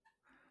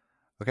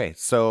Okay,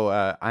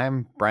 so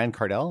I'm Brian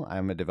Cardell.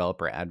 I'm a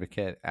developer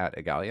advocate at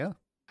Igalia.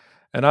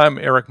 And I'm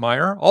Eric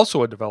Meyer,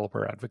 also a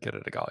developer advocate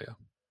at Igalia.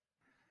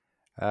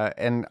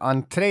 And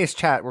on today's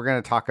chat, we're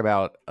going to talk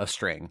about a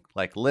string,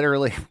 like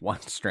literally one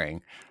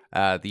string,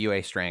 the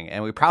UA string.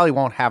 And we probably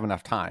won't have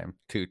enough time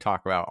to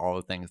talk about all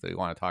the things that we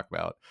want to talk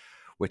about,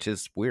 which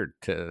is weird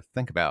to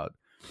think about.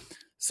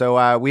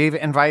 So we've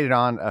invited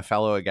on a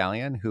fellow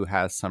Igalian who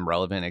has some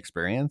relevant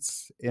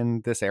experience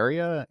in this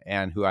area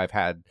and who I've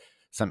had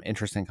some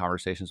interesting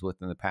conversations with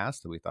in the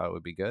past that we thought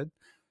would be good.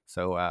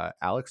 So,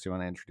 Alex, do you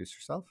want to introduce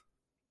yourself?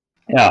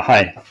 Yeah,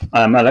 hi,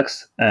 I'm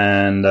Alex,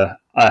 and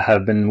I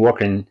have been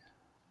working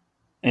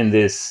in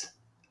this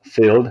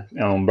field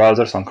on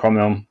browsers on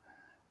Chromium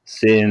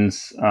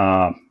since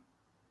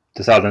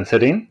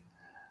 2013.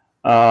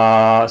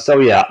 So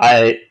yeah,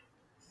 I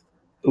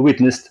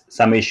witnessed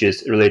some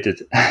issues related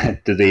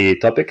to the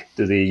topic,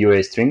 to the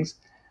UA strings,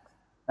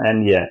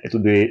 and yeah, it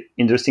would be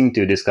interesting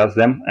to discuss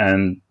them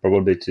and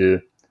probably to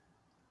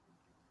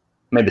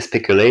maybe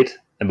speculate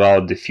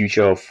about the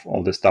future of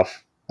all the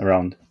stuff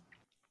around.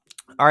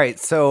 All right,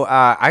 so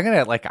I'm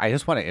gonna I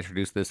just want to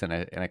introduce this in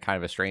a kind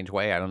of a strange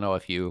way. I don't know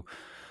if you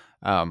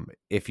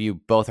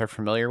both are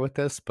familiar with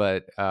this,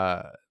 but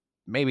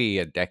maybe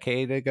a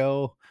decade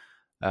ago,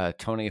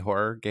 Tony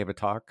Hoare gave a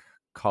talk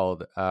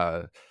called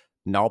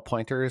 "Null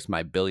Pointers: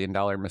 My $1 billion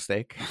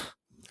Mistake,"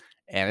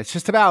 and it's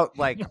just about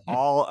like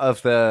all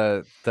of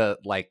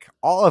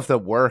all of the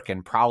work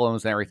and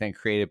problems and everything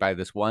created by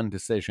this one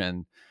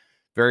decision,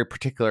 very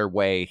particular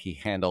way he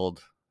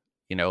handled,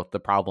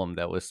 the problem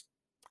that was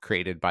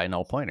created by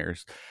null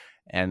pointers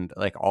and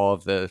like all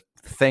of the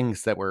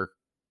things that were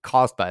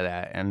caused by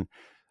that. And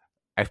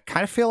I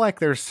kind of feel like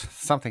there's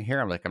something here.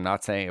 I'm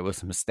not saying it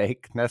was a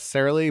mistake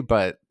necessarily,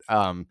 but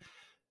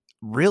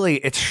really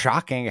it's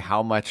shocking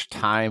how much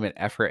time and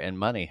effort and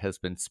money has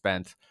been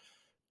spent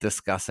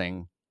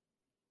discussing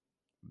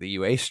the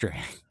UA string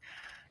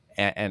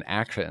and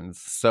actions.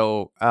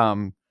 So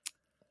I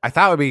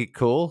thought it would be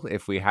cool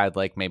if we had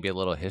like maybe a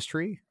little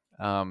history.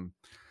 Yeah.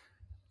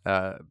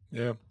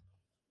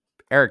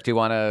 Eric, do you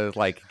want to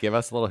like give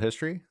us a little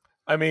history?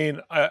 I mean,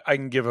 I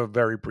can give a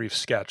very brief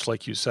sketch.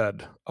 Like you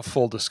said, a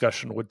full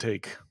discussion would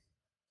take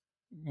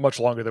much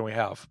longer than we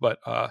have. But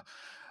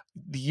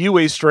the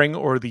UA string,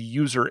 or the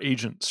user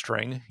agent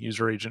string,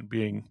 user agent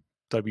being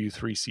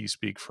W3C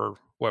speak for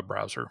web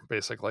browser,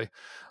 basically,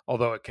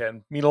 although it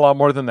can mean a lot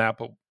more than that.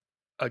 But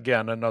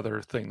again,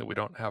 another thing that we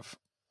don't have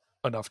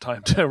enough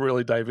time to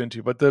really dive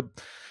into. But the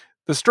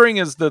string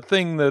is the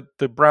thing that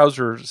the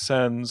browser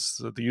sends,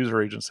 that the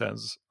user agent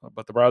sends,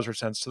 but the browser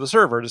sends to the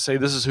server to say,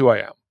 this is who I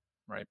am,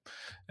 right?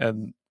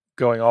 And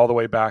going all the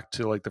way back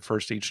to like the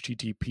first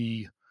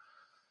HTTP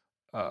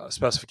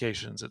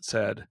specifications, it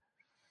said,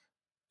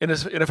 in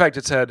effect,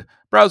 it said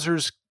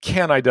browsers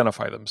can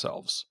identify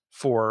themselves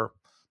for,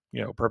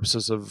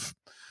 purposes of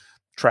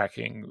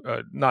tracking,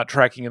 not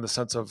tracking in the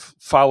sense of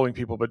following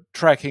people, but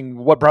tracking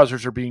what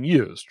browsers are being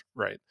used,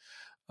 right?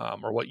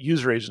 Or what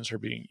user agents are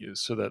being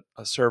used, so that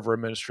a server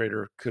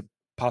administrator could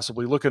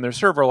possibly look in their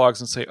server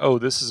logs and say, oh,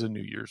 this is a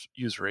new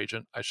user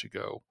agent. I should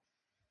go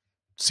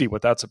see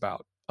what that's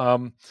about.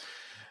 And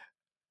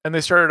they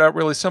started out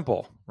really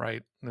simple,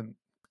 right? And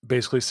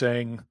basically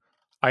saying,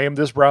 I am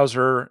this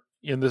browser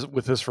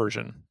with this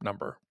version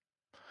number.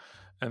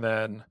 And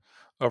then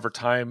over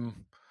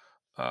time,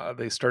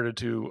 they started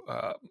to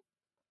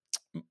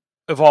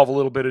evolve a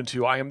little bit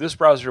into, I am this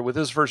browser with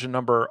this version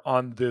number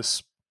on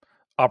this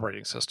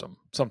operating system,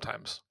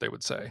 sometimes they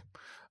would say.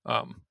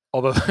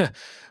 Although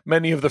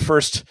many of the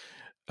first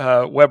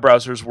web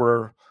browsers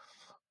were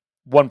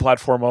one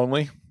platform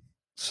only.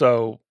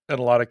 So in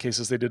a lot of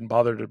cases, they didn't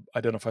bother to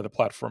identify the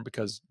platform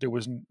because there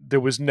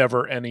was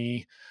never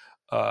any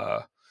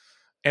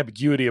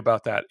ambiguity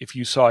about that. If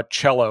you saw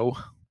Cello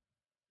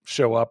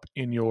show up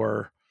in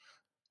your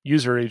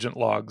user agent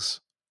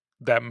logs,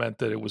 that meant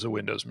that it was a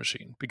Windows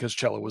machine, because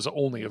Cello was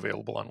only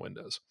available on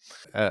Windows.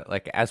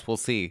 Like, as we'll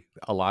see,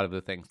 a lot of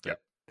the things that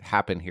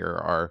happen here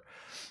are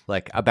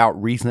like about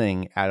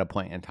reasoning at a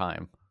point in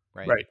time,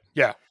 right? Right.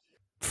 Yeah.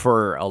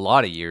 For a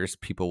lot of years,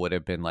 people would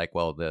have been like,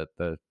 well, the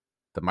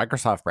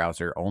Microsoft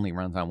browser only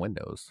runs on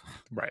Windows.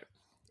 Right.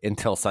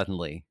 Until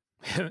suddenly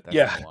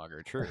that's no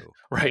longer true.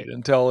 Right.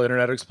 Until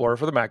Internet Explorer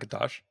for the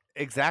Macintosh.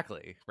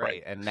 Exactly.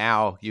 Right. And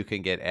now you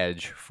can get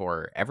Edge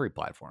for every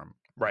platform.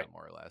 Right.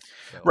 More or less.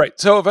 So. Right.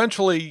 So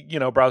eventually,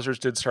 browsers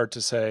did start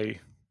to say,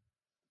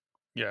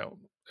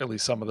 at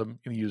least some of them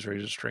in the user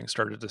agent string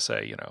started to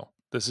say,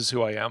 this is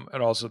who I am,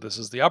 and also this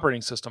is the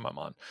operating system I'm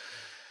on.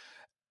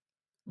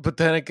 But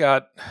then it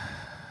got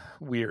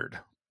weird.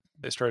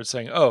 They started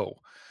saying, oh,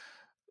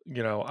 I'm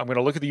going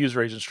to look at the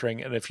user agent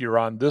string, and if you're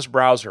on this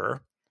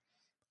browser,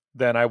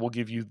 then I will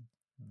give you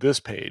this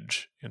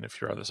page. And if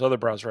you're on this other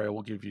browser, I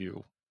will give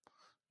you,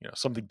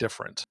 something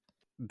different.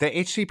 The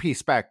HTTP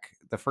spec,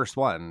 the first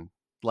one,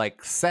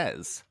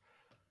 says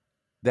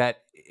that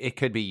it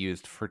could be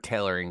used for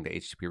tailoring the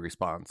HTTP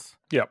response.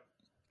 Yep.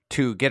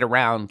 To get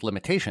around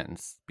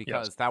limitations,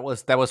 because that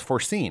was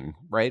foreseen,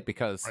 right?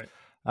 Because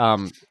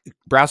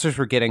browsers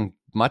were getting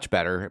much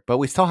better, but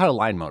we still had a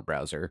line mode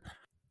browser.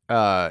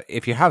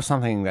 If you have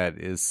something that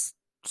is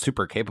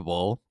super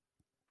capable,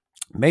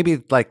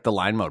 maybe like the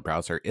line mode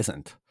browser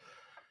isn't,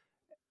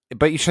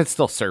 but you should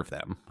still serve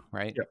them,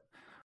 right? Yep.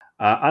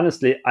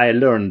 Honestly, I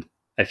learned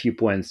a few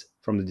points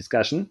from the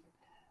discussion,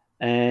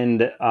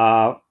 and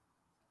I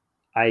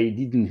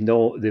didn't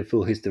know the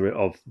full history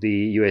of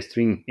the UI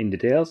string in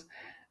details,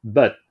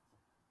 but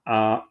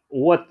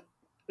what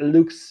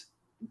looks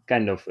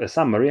kind of a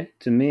summary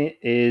to me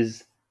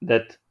is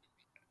that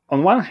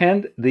on one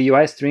hand, the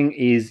UI string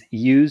is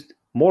used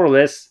more or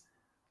less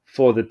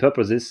for the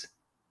purposes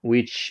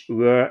which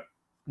were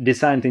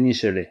designed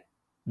initially,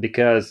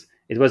 because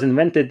it was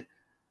invented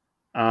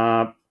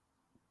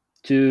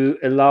to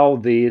allow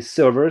the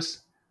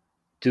servers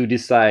to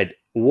decide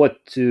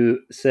what to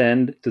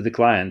send to the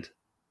client.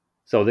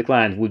 So the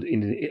client would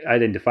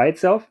identify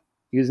itself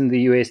using the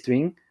UA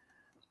string,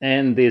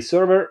 and the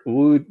server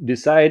would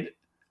decide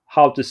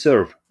how to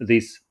serve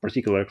this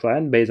particular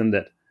client based on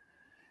that.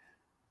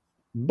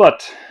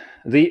 But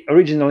the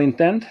original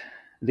intent,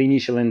 the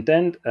initial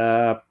intent,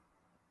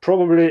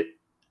 probably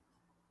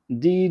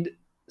did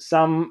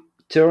some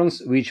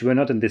turns which were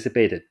not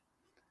anticipated.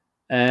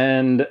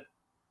 And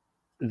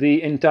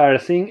the entire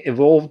thing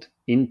evolved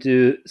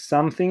into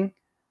something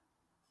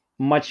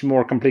much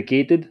more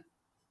complicated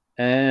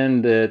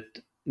and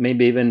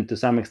maybe even to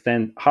some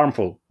extent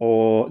harmful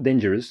or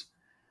dangerous,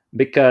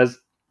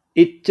 because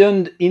it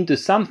turned into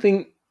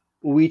something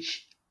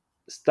which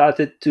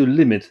started to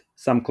limit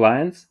some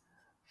clients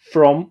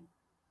from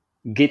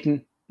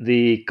getting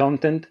the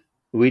content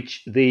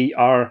which they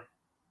are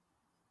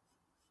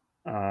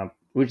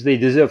which they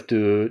deserve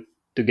to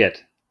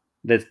get.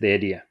 That's the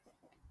idea.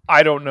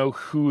 I don't know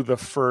who the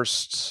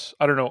first.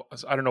 I don't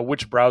know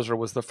which browser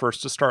was the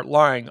first to start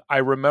lying. I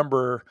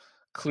remember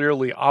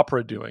clearly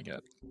Opera doing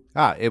it.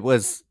 It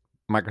was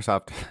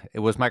Microsoft. It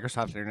was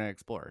Microsoft Internet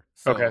Explorer.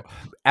 So, Okay.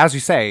 as you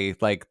say,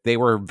 like they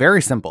were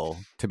very simple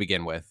to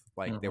begin with.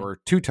 Like there were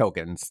two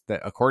tokens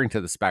that, according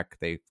to the spec,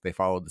 they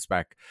followed the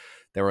spec.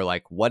 They were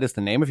like, what is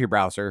the name of your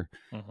browser,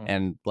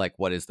 and like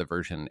what is the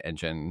version,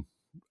 engine,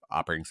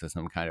 operating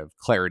system kind of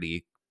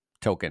clarity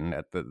token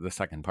at the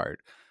second part.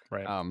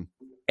 Right.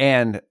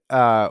 And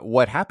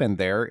what happened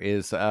there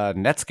is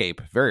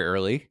Netscape very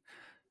early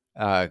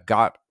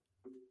got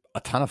a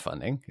ton of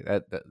funding.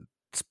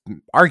 That's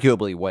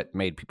arguably what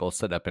made people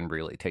sit up and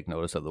really take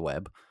notice of the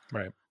web.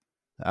 Right.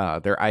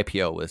 Their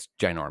IPO was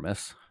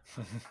ginormous.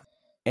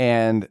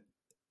 And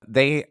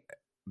they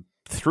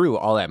threw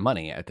all that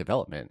money at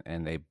development,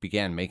 and they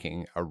began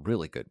making a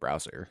really good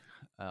browser.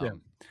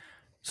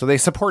 So they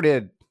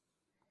supported,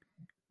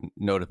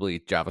 notably,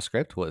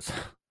 JavaScript was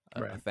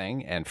a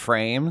thing, and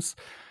frames,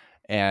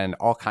 and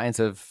all kinds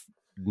of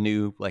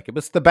new, like it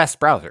was the best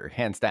browser,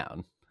 hands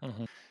down.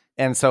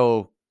 And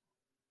so,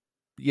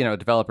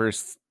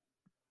 developers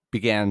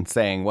began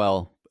saying,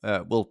 well,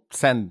 we'll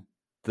send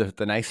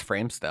the nice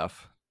frame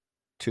stuff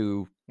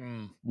to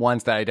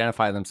ones that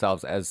identify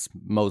themselves as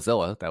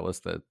Mozilla. That was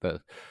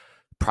the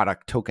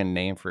product token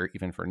name for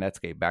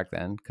Netscape back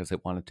then, because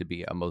it wanted to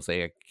be a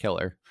Mosaic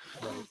killer.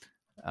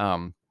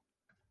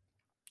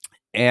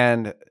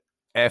 And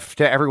if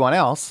to everyone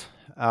else,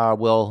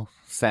 we'll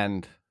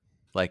send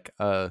like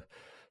a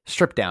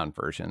stripped down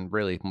version,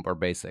 really more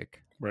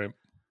basic. Right.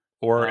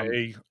 Or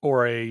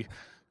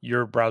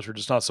your browser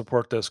does not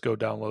support this, go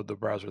download the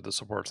browser that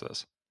supports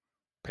this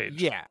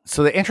page. Yeah.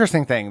 So the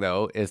interesting thing,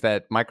 though, is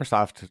that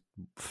Microsoft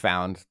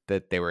found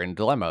that they were in a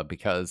dilemma,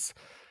 because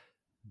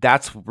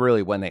that's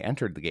really when they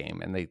entered the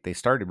game, and they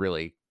started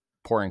really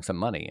pouring some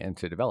money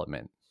into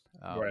development.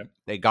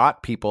 They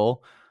got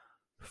people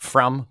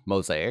from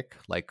Mosaic,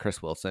 like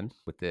Chris Wilson,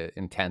 with the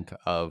intent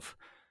of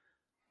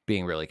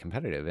being really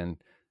competitive. And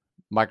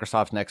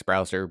Microsoft's next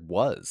browser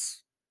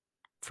was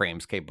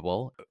frames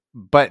capable.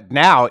 But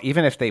now,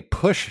 even if they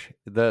push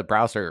the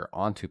browser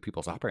onto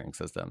people's operating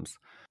systems,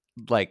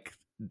 like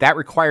that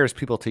requires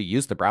people to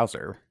use the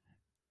browser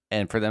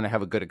and for them to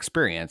have a good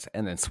experience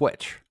and then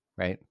switch,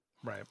 right?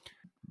 Right.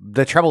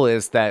 The trouble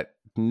is that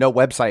no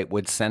website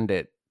would send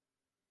it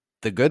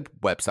the good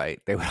website.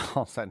 They would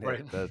all send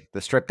it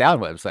the stripped down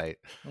website.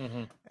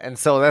 And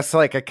so that's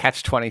like a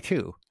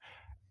catch-22.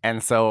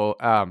 And so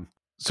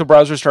so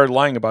browsers started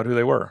lying about who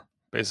they were,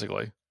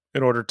 basically,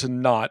 in order to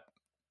not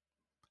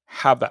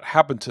have that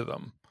happen to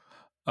them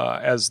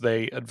as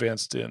they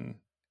advanced in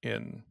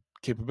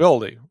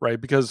capability, right?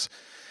 Because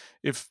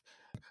if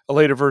a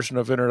later version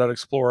of Internet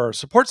Explorer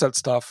supports that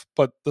stuff,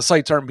 but the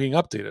sites aren't being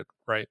updated,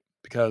 right?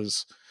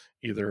 Because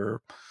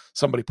either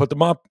somebody put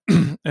them up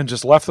and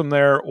just left them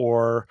there,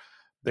 or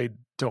they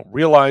don't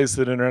realize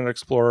that Internet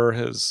Explorer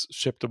has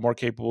shipped a more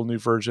capable new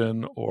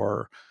version,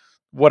 or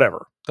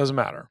whatever. Doesn't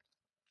matter.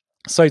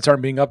 Sites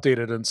aren't being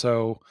updated, and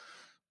so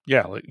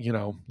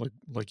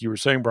like you were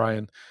saying,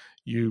 Brian,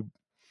 the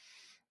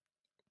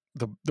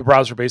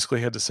browser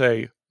basically had to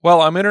say,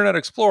 well, I'm Internet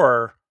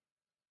Explorer,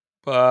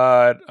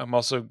 but I'm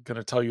also going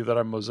to tell you that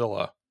I'm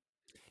Mozilla.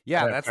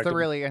 Yeah, And that's the effectively-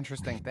 really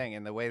interesting thing.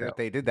 And the way Yeah. that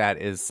they did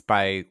that is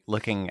by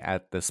looking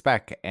at the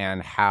spec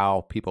and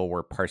how people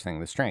were parsing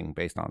the string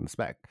based on the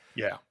spec.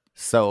 Yeah.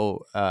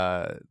 So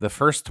the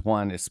first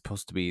one is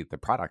supposed to be the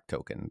product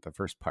token, the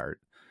first part.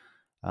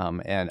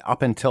 And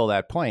up until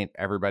that point,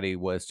 everybody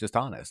was just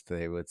honest.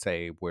 They would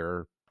say,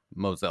 we're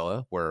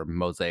Mozilla, we're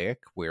Mosaic,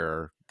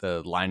 we're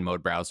the line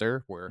mode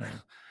browser, we're.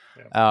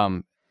 Yeah.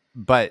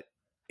 But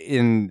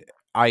in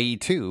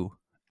IE2,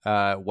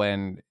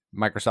 when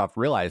Microsoft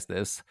realized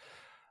this,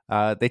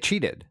 they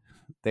cheated.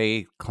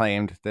 They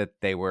claimed that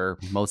they were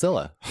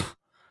Mozilla.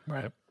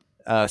 Right.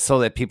 So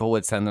that people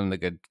would send them the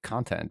good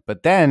content.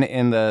 But then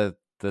in the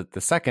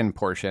second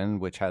portion,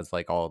 which has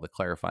like all the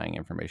clarifying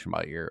information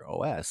about your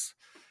OS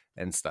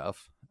and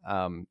stuff,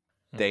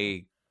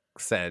 they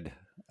said,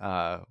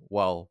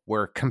 well,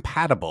 we're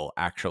compatible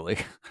actually,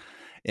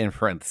 in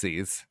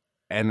parentheses,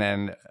 and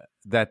then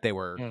that they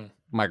were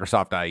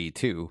Microsoft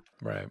IE2.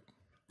 Right.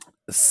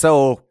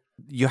 So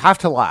you have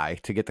to lie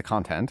to get the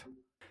content,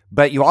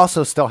 but you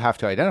also still have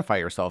to identify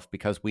yourself,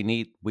 because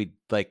we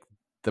like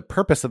the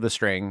purpose of the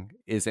string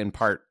is in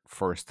part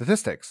for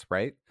statistics,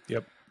 right?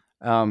 Yep.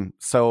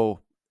 So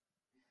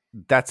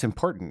that's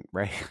important,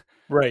 right?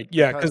 Right.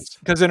 Yeah.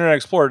 Because Internet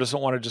Explorer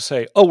doesn't want to just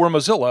say, oh, we're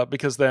Mozilla,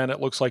 because then it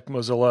looks like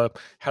Mozilla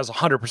has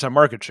 100%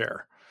 market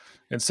share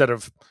instead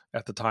of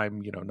at the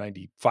time,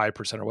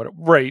 95% or whatever.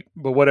 Right.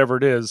 But whatever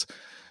it is,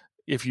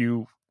 if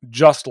you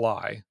just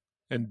lie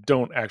and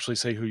don't actually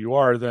say who you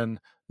are, then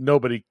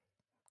nobody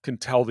can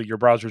tell that your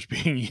browser is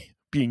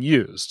being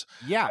used.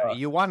 Yeah,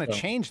 you want to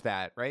change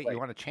that, right? Right. You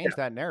want to change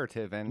that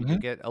narrative, and Mhm. you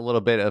get a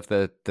little bit of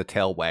the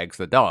tail wags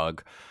the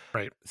dog.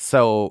 Right.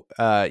 So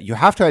you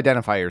have to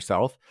identify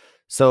yourself.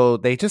 So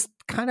they just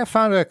kind of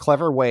found a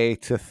clever way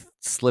to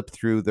slip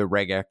through the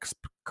regex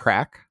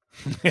crack,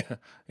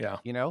 Yeah.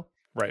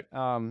 Right.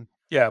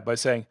 Yeah, by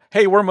saying,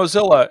 "Hey, we're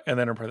Mozilla," and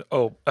then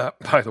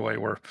by the way,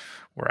 we're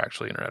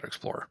actually Internet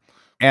Explorer.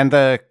 And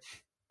the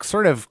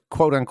sort of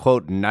quote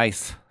unquote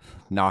nice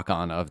knock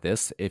on of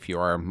this, if you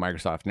are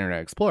Microsoft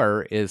Internet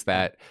Explorer, is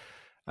that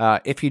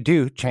if you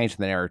do change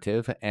the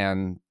narrative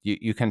and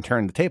you can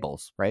turn the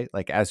tables, right?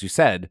 Like, as you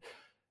said,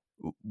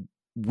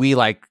 we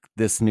like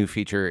this new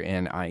feature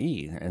in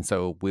IE, and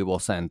so we will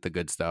send the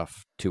good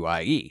stuff to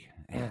IE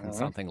and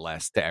something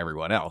less to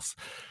everyone else.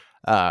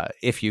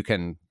 If you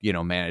can,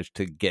 manage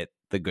to get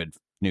the good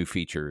new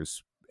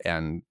features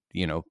and,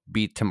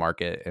 beat to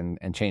market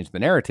and change the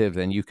narrative,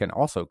 then you can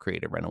also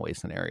create a runaway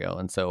scenario.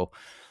 And so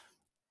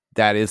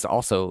that is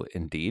also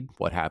indeed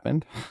what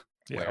happened,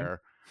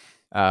 where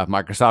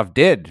Microsoft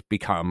did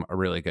become a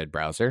really good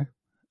browser.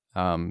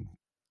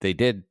 They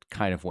did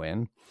kind of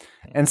win.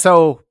 And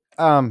so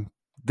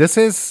this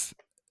is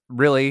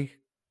really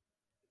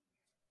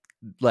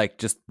like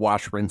just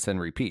wash, rinse, and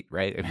repeat,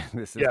 right? I mean,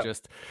 this is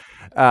just,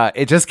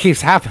 it just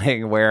keeps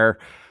happening where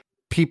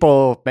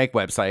people make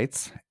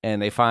websites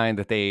and they find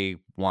that they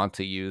want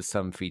to use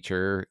some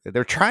feature.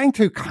 They're trying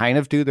to kind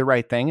of do the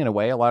right thing in a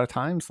way a lot of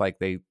times. Like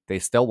they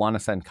still want to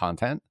send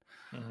content.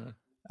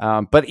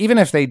 But even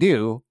if they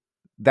do,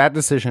 that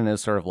decision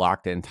is sort of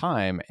locked in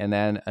time. And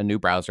then a new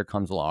browser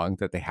comes along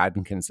that they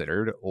hadn't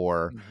considered,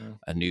 or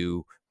a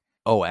new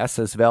OS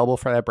is available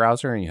for that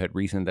browser, and you had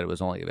reasoned that it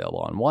was only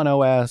available on one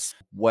OS.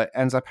 What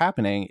ends up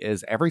happening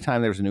is every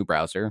time there's a new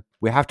browser,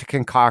 we have to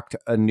concoct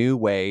a new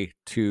way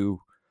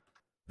to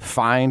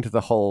find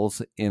the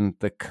holes in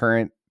the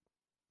current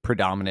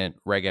predominant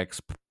regex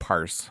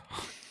parse.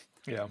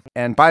 Yeah.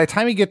 And by the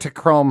time you get to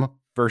Chrome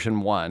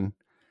version 1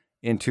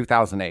 in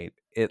 2008,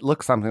 it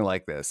looks something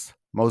like this: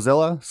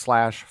 Mozilla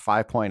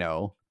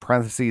 /5.0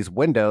 parentheses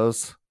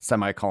Windows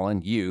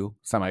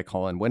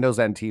 /U Windows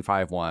NT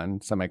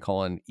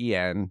 51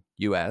 EN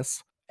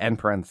US end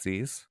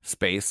parentheses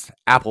space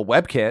Apple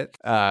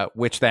WebKit,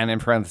 which then in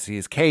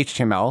parentheses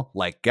KHTML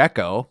like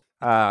Gecko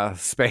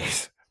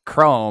space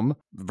Chrome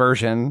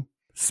version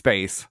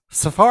space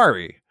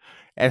Safari.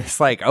 And it's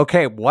like,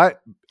 okay,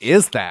 what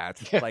is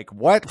that? Like,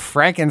 what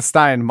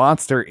Frankenstein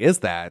monster is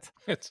that?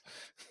 It's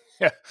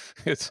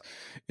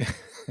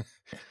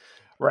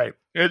right.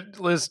 It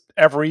lists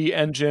every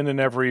engine and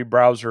every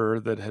browser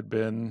that had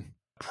been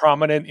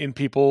prominent in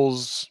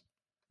people's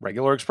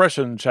regular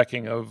expression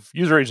checking of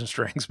user agent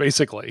strings,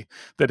 basically,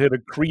 that had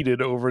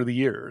accreted over the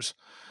years.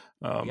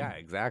 Yeah,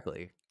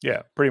 exactly.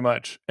 Yeah, pretty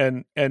much.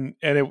 And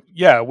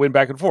it went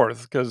back and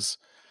forth because,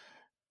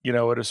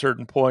 at a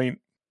certain point,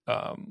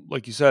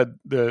 like you said,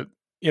 the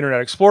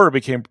Internet Explorer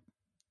became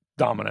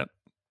dominant.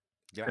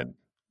 Yeah. And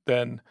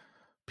then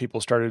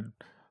people started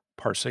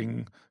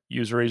parsing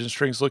user agent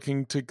strings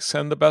looking to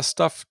send the best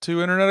stuff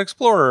to Internet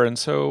Explorer. And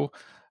so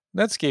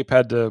Netscape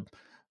had to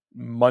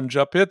munge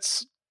up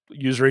its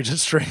user agent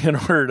string in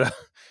order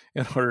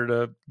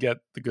to get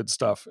the good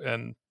stuff.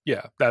 And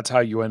yeah, that's how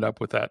you end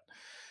up with that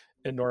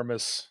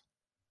enormous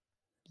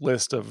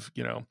list of,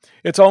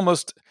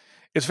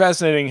 it's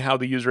fascinating how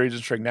the user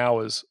agent string now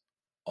is,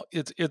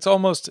 it's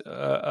almost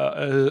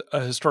a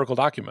historical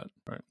document.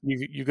 Right?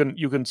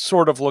 You can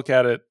sort of look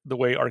at it the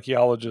way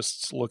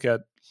archaeologists look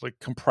at like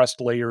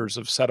compressed layers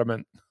of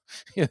sediment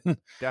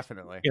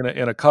Definitely.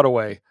 in a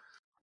cutaway.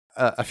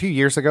 A few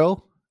years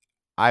ago,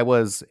 I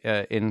was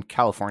in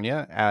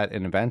California at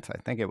an event. I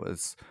think it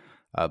was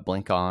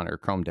BlinkOn or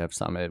Chrome Dev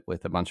Summit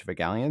with a bunch of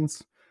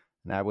Igalians.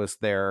 And I was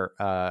there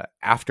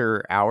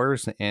after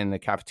hours in the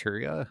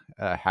cafeteria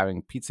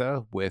having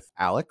pizza with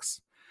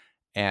Alex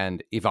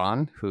and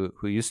Ivan, who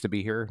used to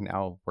be here,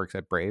 now works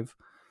at Brave.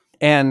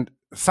 And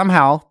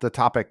somehow the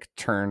topic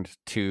turned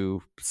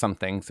to some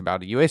things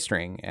about a UA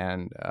string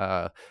and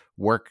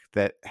work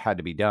that had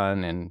to be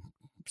done and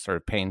sort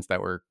of pains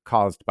that were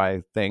caused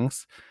by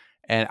things.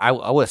 And I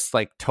was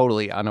like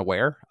totally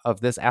unaware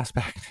of this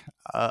aspect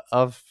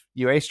of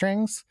UA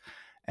strings.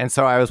 And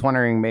so I was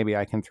wondering, maybe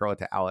I can throw it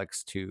to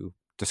Alex to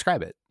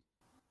describe it.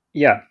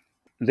 Yeah,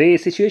 the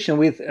situation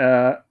with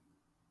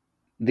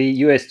the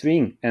UA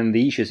string and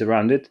the issues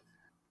around it,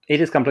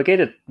 it is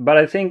complicated, but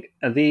I think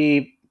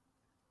the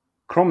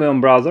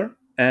Chromium browser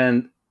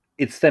and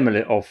its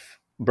family of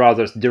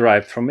browsers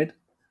derived from it,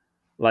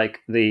 like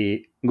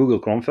the Google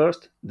Chrome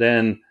first,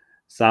 then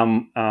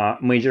some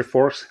major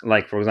forks,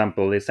 like for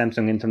example the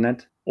Samsung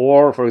Internet,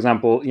 or for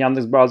example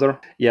Yandex browser,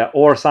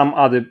 or some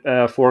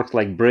other forks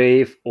like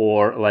Brave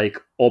or like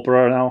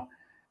Opera now.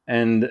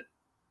 And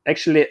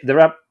actually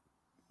there are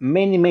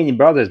many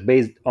browsers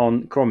based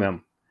on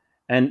Chromium.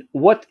 And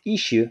what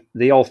issue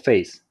they all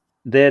face?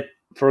 That,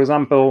 for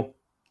example,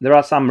 there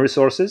are some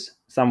resources,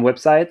 some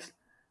websites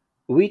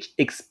which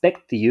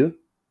expect you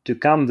to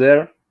come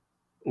there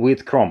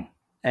with Chrome,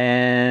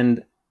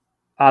 and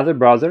other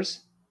browsers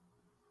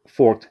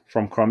forked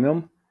from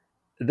Chromium,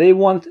 they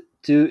want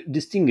to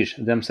distinguish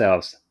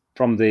themselves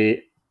from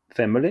the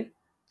family,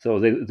 so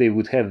they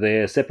would have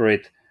the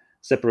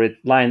separate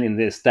line in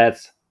the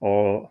stats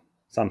or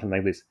something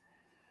like this.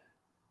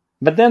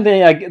 But then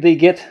they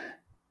get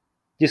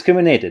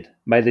discriminated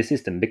by the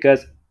system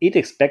because it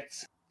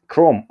expects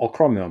Chrome or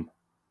Chromium,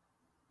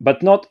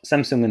 but not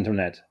Samsung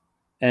Internet,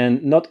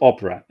 and not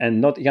Opera, and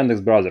not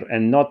Yandex browser,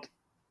 and not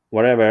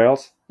whatever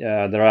else.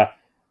 There are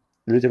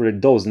literally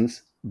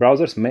dozens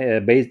browsers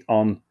based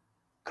on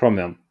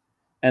Chromium,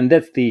 and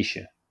that's the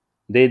issue.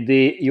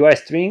 The UI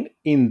string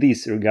in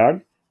this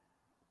regard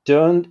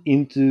turned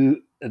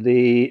into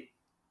the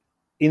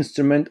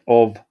instrument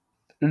of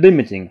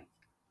limiting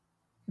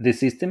the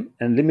system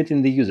and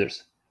limiting the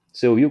users.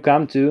 So you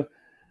come to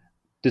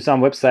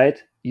some website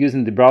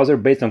using the browser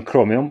based on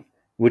Chromium,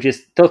 which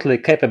is totally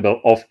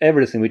capable of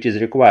everything which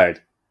is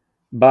required,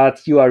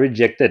 but you are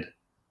rejected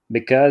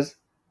because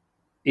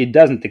it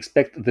doesn't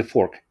expect the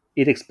fork.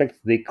 It expects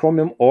the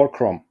Chromium or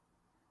Chrome.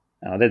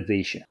 That's the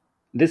issue.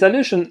 The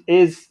solution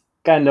is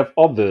kind of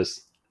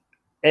obvious.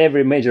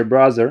 Every major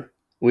browser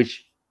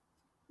which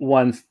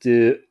wants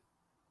to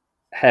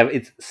have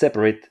its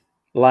separate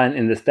line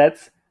in the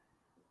stats,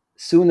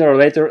 sooner or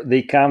later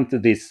they come to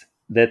this,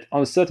 that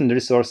on certain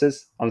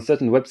resources, on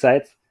certain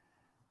websites,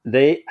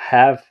 they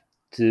have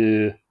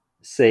to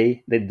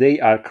say that they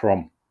are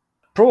Chrome.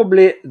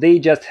 Probably they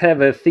just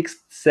have a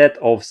fixed set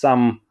of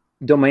some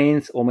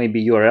domains or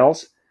maybe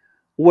URLs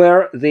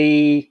where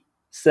they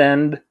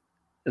send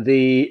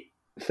the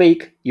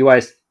fake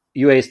UA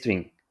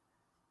string.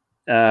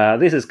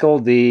 This is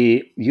called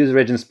the user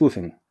agent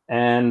spoofing.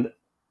 And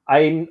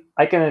I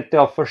cannot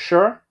tell for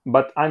sure,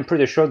 but I'm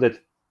pretty sure that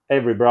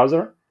every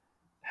browser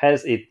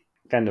has it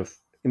kind of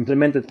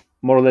implemented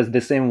more or less the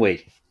same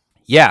way.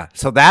 Yeah,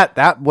 so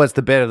that was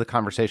the bit of the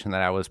conversation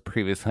that I was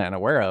previously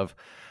unaware of.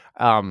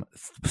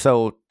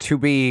 So to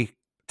be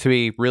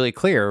really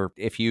clear,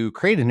 if you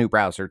create a new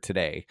browser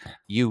today,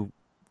 you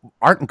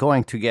aren't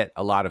going to get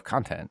a lot of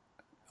content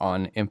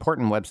on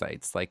important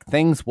websites. Like,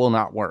 things will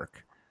not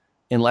work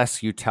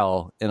unless you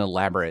tell an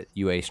elaborate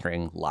UA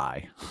string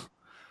lie.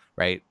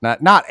 Right?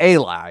 Not a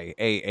lie,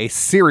 a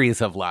series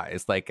of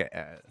lies, like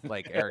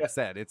Eric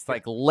said. It's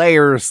like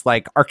layers,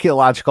 like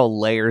archaeological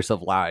layers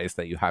of lies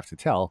that you have to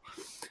tell.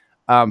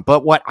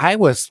 But what I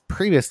was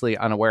previously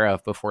unaware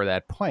of before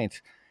that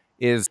point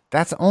is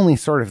that's only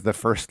sort of the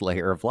first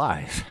layer of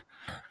lies.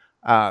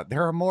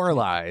 There are more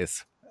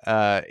lies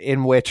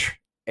in which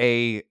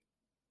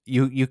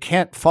you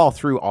can't fall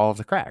through all of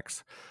the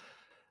cracks.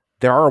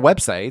 There are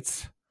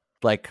websites,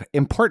 like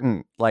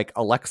important, like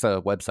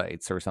Alexa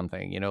websites or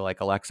something,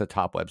 like Alexa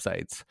top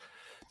websites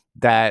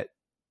that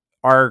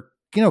are,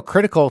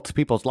 critical to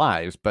people's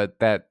lives, but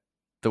that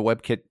the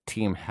WebKit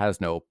team has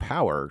no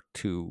power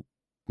to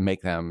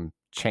make them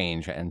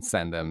change and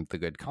send them the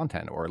good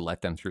content or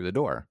let them through the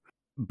door.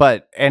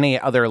 But any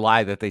other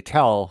lie that they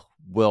tell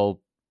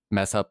will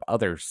mess up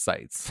other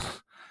sites.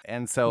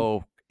 And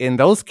so in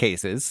those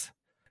cases,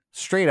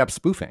 straight up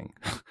spoofing,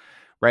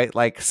 right?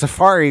 Like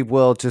Safari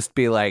will just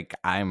be like,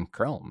 I'm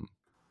Chrome.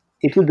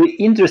 It would be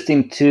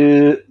interesting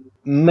to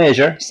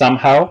measure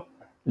somehow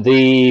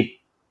the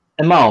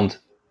amount,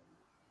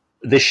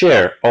 the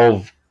share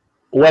of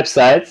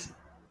websites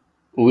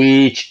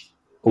which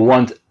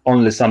want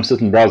only some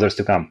certain browsers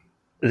to come.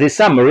 The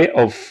summary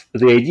of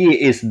the idea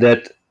is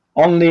that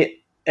only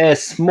a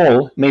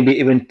small, maybe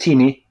even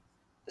teeny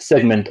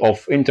segment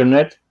of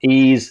internet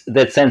is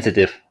that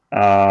sensitive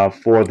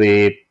for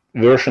the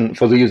version,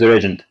 for the user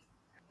agent.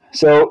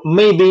 So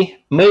maybe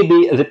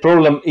the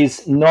problem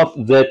is not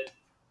that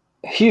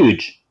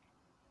huge.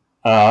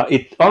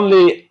 It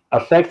only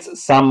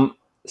affects some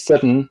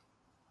certain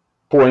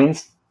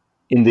points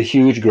in the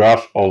huge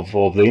graph of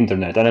the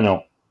internet. I don't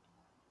know.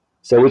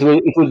 So it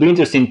will be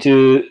interesting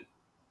to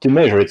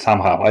measure it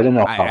somehow. I don't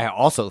know I how.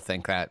 also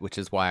think that, which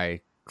is why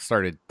I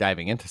started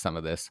diving into some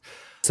of this.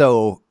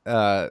 So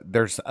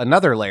there's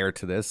another layer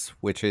to this,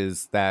 which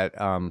is that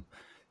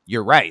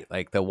you're right.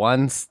 Like the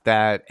ones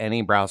that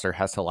any browser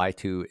has to lie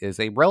to is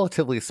a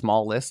relatively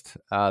small list.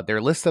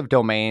 They're lists of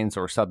domains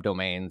or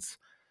subdomains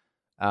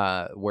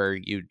where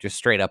you just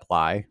straight up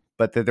lie.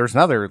 But there's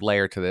another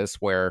layer to this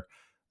where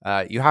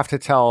you have to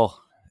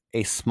tell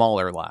a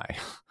smaller lie,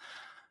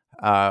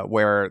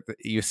 where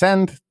you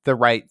send the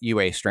right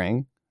UA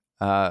string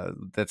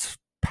that's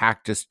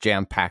packed, just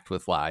jam packed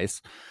with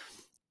lies,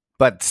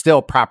 but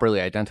still properly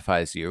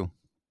identifies you.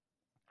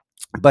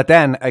 But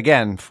then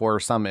again, for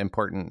some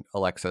important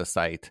Alexa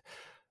site,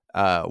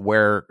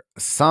 where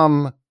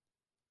some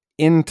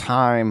in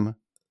time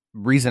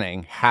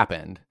reasoning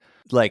happened,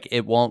 like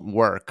it won't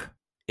work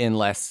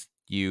unless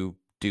you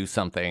do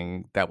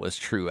something that was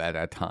true at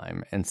that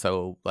time. And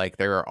so, like,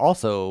 there are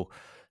also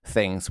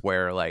things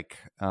where, like,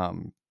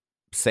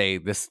 say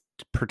this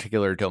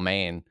particular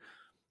domain,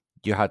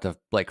 you had to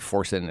like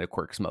force it into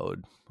quirks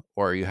mode,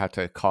 or you had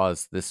to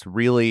cause this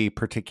really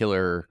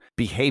particular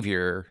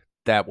behavior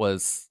that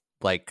was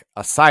like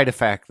a side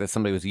effect that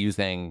somebody was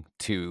using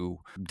to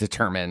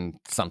determine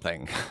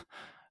something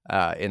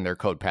in their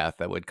code path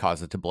that would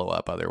cause it to blow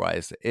up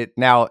otherwise. It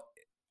now,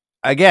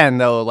 again,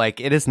 though, like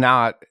it is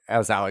not,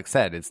 as Alex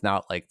said, it's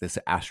not like this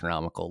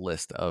astronomical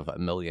list of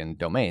 1 million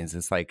domains.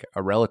 It's like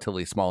a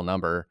relatively small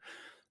number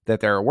that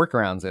there are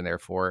workarounds in there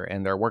for,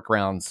 and there are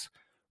workarounds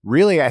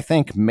really, I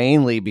think,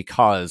 mainly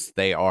because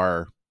they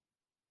are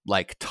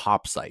like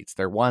top sites.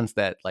 They're ones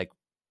that like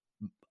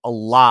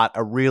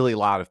a really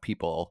lot of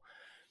people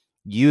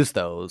use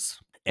those,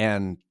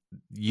 and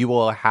you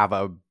will have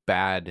a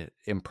bad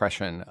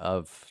impression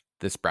of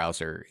this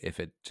browser if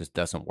it just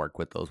doesn't work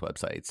with those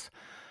websites.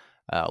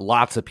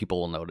 Lots of people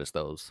will notice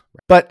those.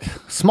 But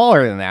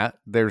smaller than that,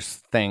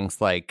 there's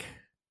things like,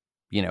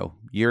 you know,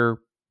 your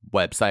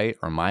website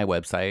or my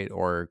website,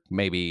 or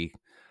maybe,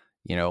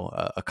 you know,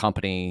 a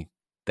company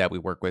that we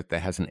work with that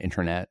has an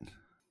intranet,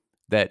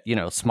 that, you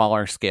know,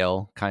 smaller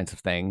scale kinds of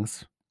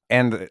things.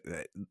 And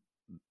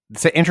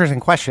it's an interesting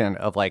question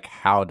of like,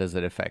 how does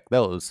it affect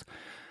those?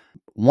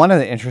 One of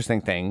the interesting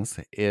things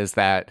is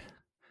that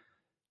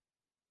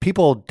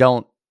people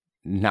don't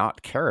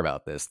not care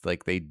about this,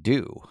 like they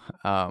do.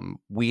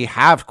 We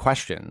have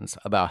questions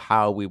about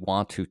how we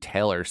want to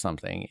tailor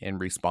something in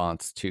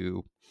response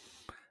to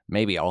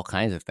maybe all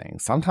kinds of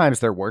things. Sometimes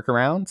they're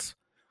workarounds.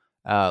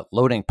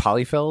 Loading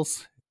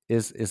polyfills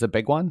is a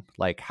big one.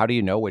 Like, how do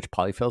you know which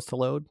polyfills to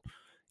load?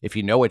 If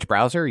you know which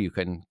browser, you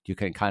can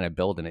kind of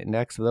build an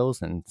index of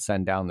those and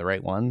send down the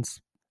right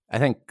ones. I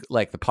think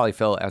like the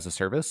polyfill as a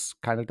service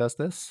kind of does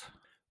this.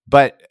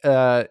 But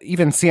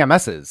even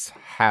CMSs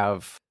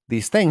have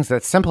these things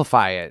that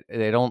simplify it.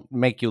 They don't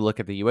make you look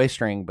at the UA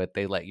string, but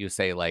they let you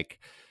say, like,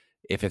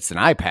 if it's an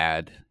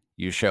iPad,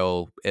 you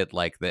show it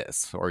like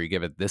this, or you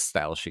give it this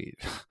style sheet,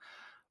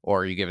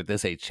 or you give it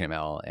this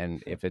HTML.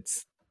 And if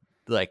it's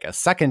like a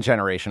second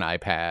generation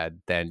iPad,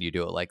 then you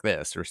do it like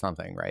this or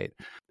something, right?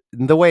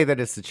 The way that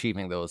it's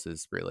achieving those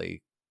is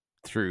really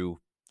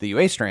through the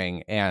UA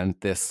string. And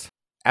this,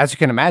 as you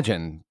can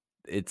imagine,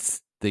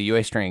 it's the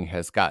UA string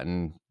has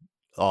gotten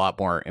a lot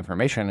more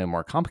information and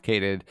more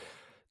complicated.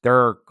 There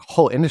are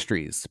whole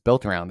industries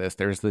built around this.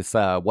 There's this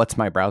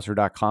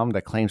whatsmybrowser.com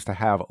that claims to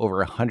have over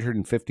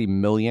 150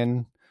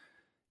 million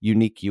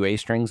unique UA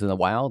strings in the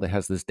wild. It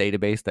has this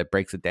database that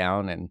breaks it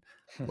down and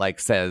like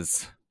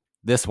says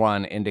this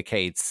one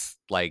indicates,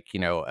 like,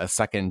 you know, a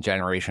second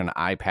generation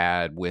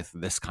iPad with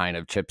this kind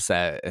of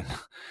chipset. And,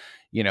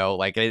 you know,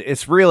 like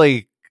it's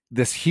really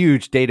this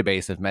huge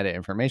database of meta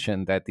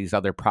information that these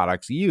other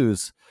products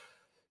use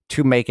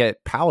to make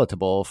it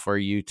palatable for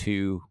you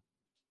to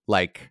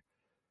like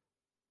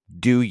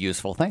do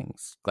useful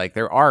things. Like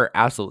there are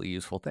absolutely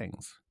useful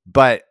things.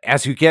 But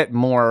as you get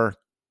more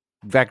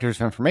vectors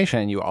of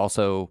information, you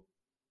also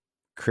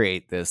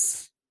create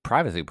this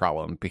privacy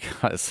problem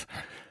because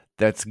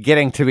that's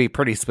getting to be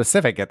pretty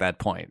specific at that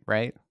point,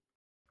 right?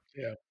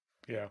 Yeah.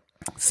 Yeah.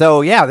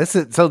 So yeah, this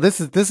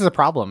is a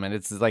problem, and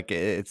it's like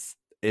it's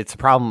a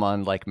problem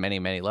on like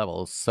many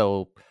levels.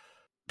 So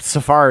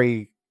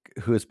Safari,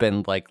 who has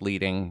been like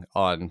leading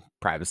on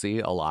privacy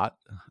a lot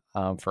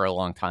for a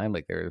long time,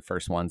 like they're the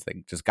first ones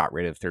that just got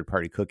rid of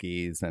third-party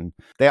cookies, and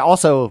they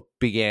also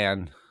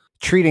began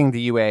treating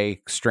the UA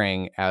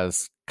string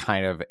as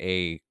kind of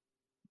a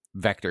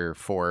vector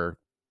for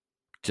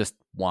just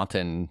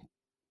wanton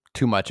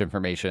too much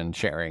information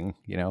sharing,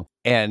 you know,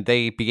 and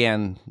they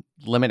began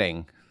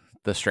limiting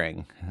the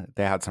string.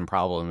 They had some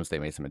problems. They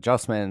made some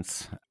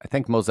adjustments. I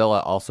think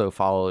Mozilla also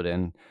followed,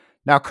 and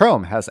now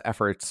Chrome has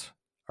efforts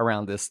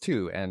around this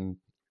too. And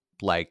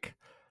like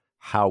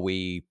how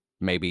we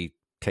maybe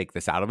take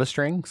this out of a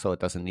string so it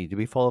doesn't need to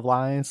be full of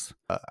lies,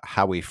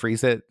 how we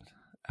freeze it,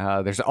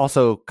 There's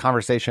also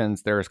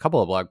conversations. There's a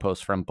couple of blog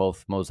posts from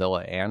both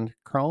Mozilla and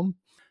Chrome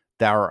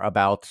that are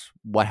about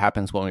what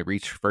happens when we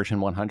reach version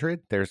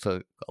 100. There's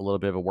a little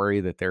bit of a worry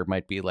that there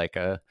might be like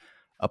a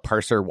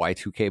parser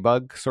Y2K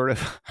bug sort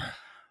of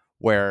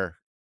where.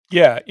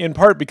 Yeah, in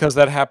part because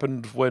that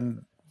happened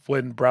when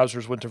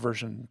browsers went to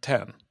version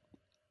 10.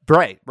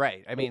 Right.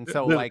 I mean,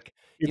 so like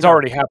it's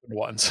already happened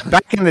once.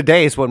 Back in the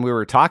days when we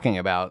were talking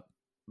about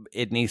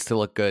it needs to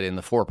look good in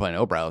the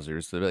 4.0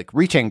 browsers, like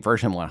reaching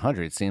version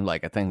 100 seemed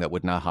like a thing that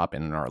would not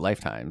happen in our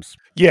lifetimes.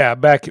 Yeah,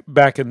 back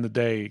in the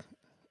day,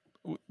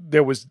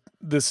 there was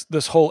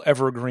this whole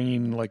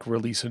evergreen like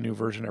release a new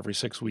version every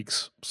 6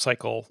 weeks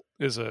cycle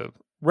is a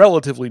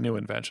relatively new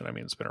invention. I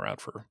mean, it's been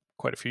around for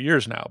quite a few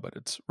years now, but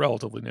it's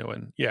relatively new.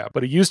 And yeah,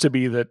 but it used to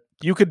be that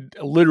you could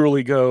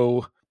literally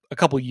go a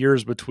couple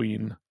years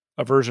between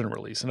a version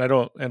release.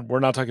 And we're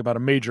not talking about a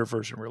major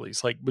version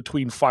release, like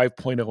between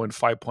 5.0 and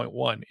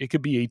 5.1, it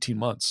could be 18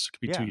 months, it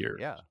could be 2 years.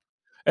 Yeah.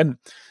 And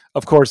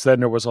of course,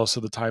 then there was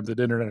also the time that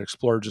Internet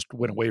Explorer just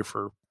went away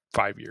for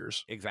 5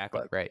 years.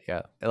 Exactly. Right.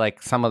 Yeah.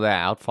 Like some of the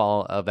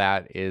outfall of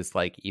that is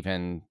like,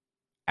 even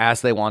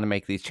as they want to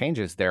make these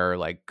changes, there are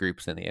like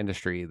groups in the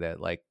industry that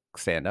like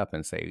stand up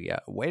and say, yeah,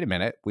 wait a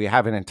minute, we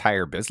have an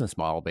entire business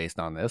model based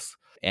on this.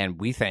 And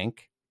we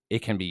think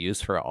it can be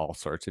used for all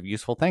sorts of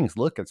useful things.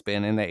 Look, it's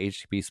been in the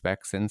HTTP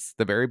spec since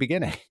the very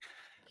beginning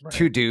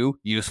to do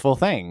useful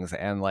things.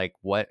 And like,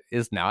 what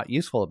is not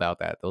useful about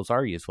that? Those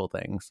are useful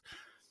things.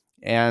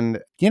 And,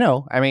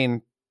 I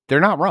mean,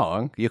 they're not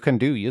wrong. You can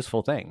do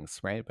useful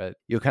things, right? But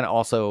you can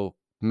also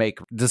make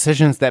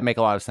decisions that make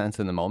a lot of sense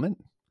in the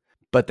moment,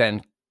 but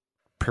then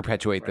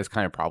perpetuate this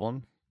kind of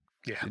problem.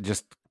 Yeah.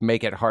 Just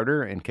make it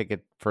harder and kick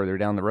it further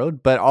down the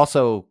road, but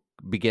also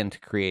begin to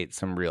create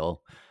some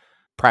real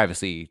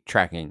privacy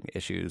tracking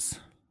issues.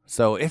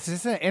 So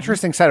it's an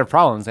interesting set of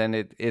problems. And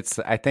it's,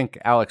 I think,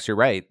 Alex, you're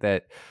right,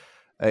 that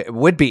it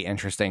would be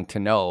interesting to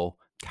know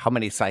how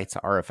many sites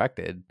are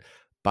affected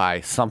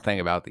by something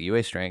about the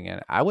UA string.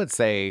 And I would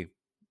say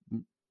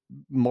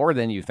more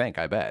than you think,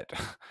 I bet,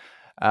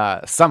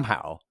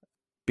 somehow,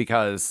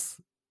 because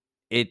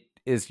it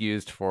is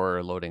used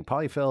for loading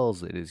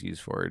polyfills. It is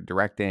used for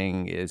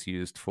directing. It is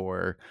used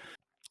for,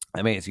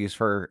 it's used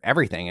for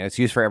everything. And it's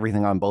used for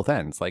everything on both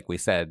ends. Like we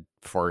said,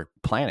 for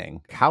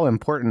planning, how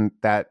important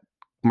that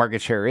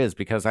market share is,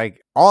 because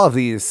all of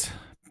these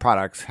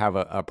products have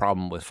a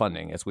problem with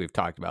funding, as we've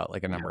talked about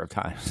like a number of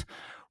times,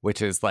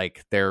 which is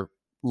like they're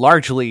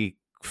largely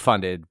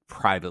funded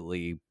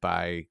privately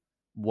by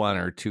one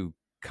or two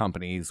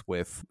companies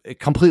with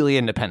completely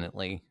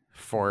independently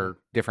for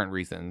different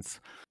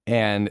reasons.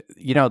 And,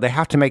 they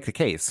have to make the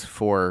case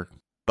for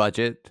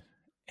budget,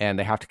 and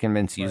they have to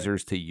convince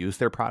users to use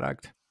their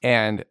product.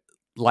 And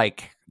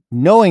like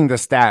knowing the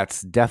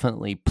stats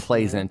definitely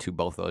plays into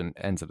both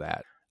ends of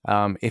that.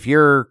 If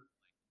you're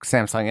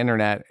Samsung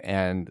Internet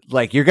and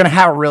like, you're going to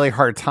have a really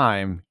hard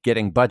time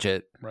getting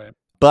budget. Right.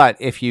 But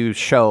if you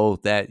show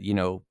that,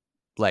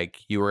 like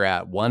you were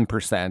at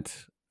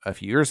 1% a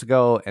few years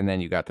ago, and then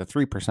you got to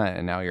 3%,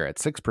 and now you're at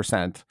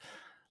 6%,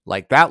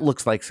 like that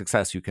looks like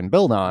success you can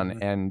build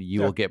on, and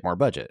you will get more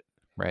budget,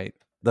 right?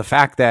 The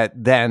fact that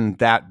then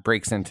that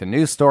breaks into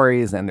news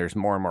stories, and there's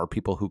more and more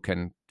people who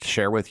can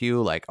share with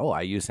you, like, oh,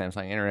 I use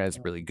Samsung Internet, it's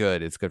really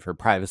good, it's good for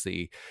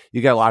privacy.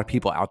 You get a lot of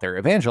people out there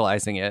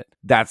evangelizing it.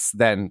 That's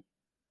then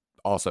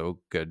also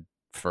good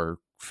for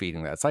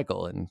feeding that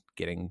cycle and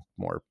getting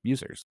more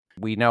users.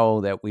 We know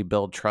that we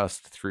build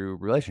trust through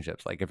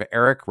relationships. Like if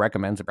Eric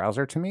recommends a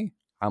browser to me,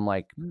 I'm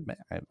like,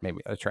 maybe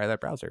I'll try that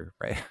browser,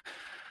 right?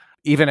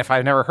 Even if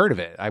I've never heard of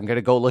it, I'm going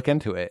to go look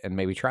into it and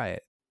maybe try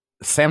it.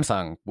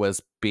 Samsung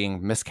was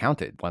being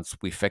miscounted once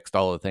we fixed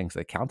all the things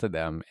that counted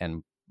them,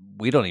 and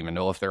we don't even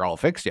know if they're all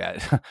fixed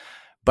yet.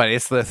 But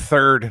it's the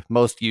third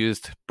most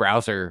used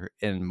browser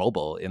in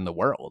mobile in the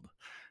world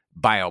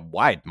by a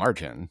wide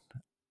margin.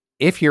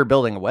 If you're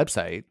building a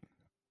website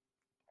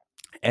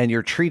and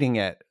you're treating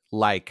it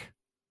like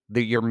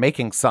you're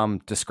making some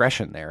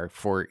discretion there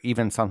for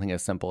even something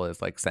as simple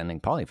as like sending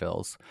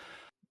polyfills,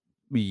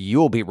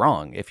 you'll be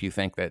wrong if you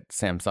think that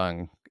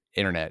Samsung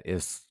Internet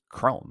is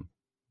Chrome,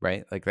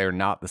 right? Like they're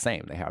not the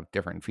same. They have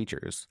different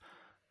features.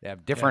 They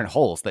have different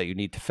holes that you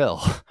need to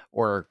fill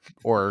or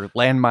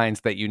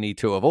landmines that you need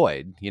to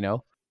avoid,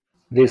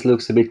 This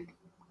looks a bit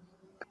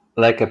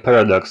like a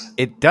paradox.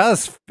 It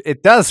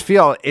does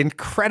feel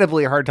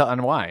incredibly hard to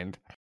unwind.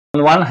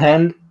 On one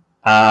hand,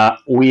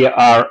 we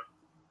are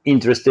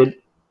interested,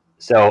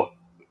 so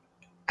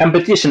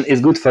competition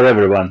is good for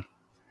everyone.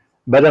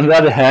 But on the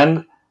other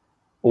hand,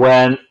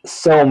 when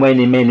so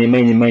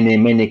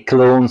many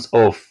clones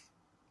of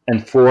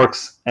and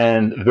forks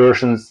and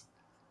versions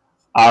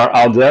are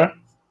out there,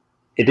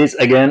 it is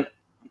again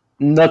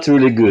not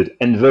really good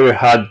and very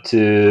hard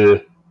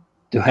to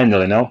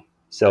handle,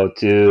 So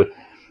the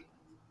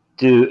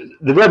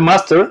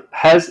webmaster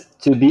has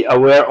to be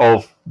aware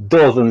of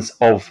dozens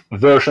of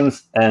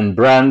versions and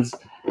brands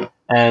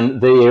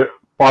and their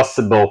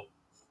possible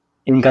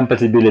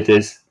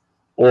incompatibilities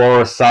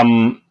or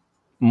some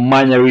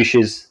minor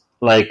issues,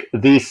 like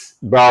this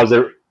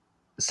browser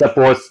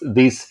supports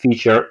this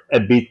feature a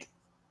bit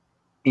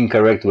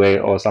incorrect way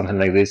or something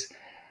like this.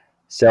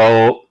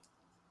 So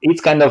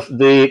it's kind of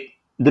the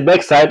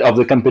backside of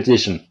the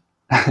competition.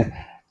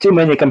 Too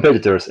many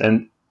competitors,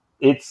 and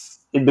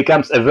it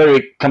becomes a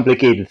very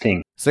complicated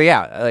thing. So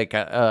yeah, like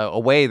a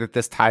way that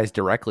this ties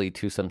directly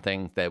to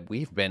something that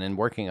we've been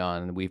working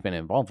on and we've been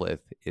involved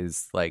with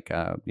is like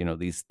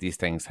these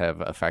things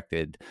have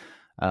affected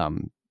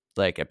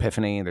like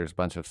Epiphany. There's a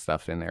bunch of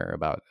stuff in there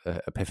about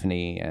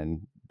Epiphany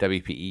and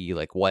WPE.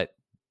 Like what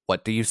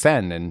do you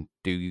send, and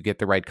do you get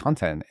the right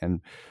content?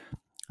 And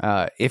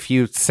if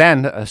you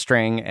send a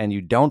string and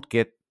you don't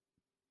get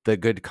the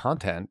good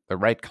content, the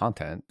right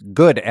content,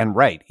 good and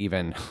right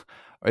even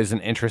is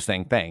an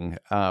interesting thing.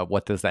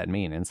 What does that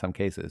mean in some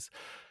cases?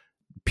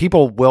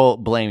 People will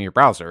blame your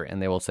browser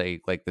and they will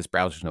say, like, this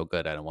browser's no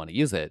good, I don't want to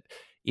use it,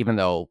 even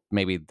though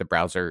maybe the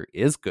browser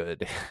is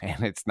good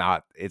and it's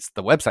not, it's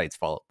the website's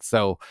fault.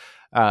 So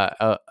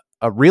a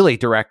really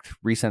direct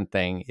recent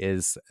thing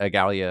is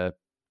Igalia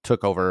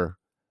took over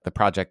the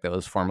project that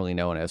was formerly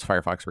known as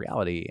Firefox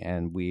Reality,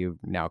 and we're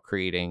now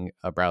creating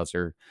a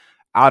browser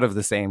out of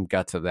the same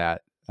guts of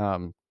that,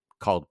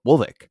 called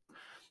Wolvik.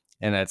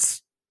 And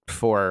that's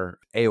for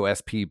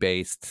AOSP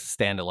based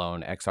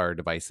standalone XR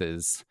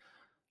devices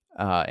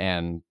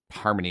and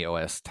Harmony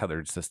OS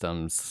tethered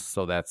systems.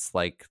 So that's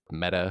like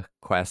Meta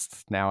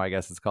Quest now, I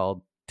guess it's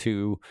called,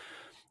 2,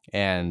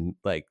 and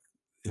like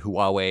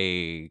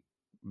Huawei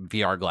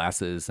VR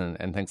glasses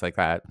and things like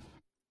that.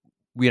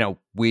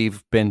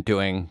 We've been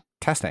doing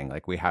testing.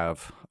 Like we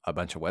have a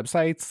bunch of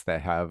websites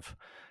that have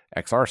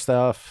XR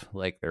stuff,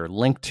 like they're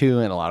linked to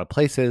in a lot of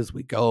places.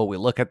 We go, we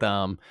look at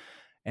them,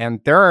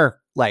 and there are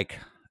like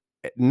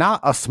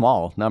not a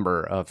small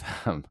number of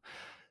them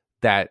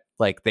that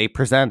like they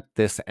present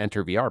this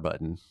enter VR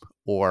button,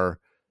 or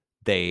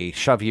they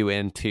shove you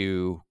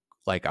into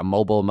like a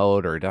mobile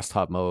mode or a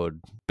desktop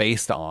mode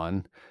based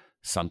on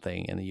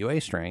something in the UA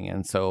string.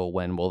 And so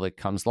when Wolvik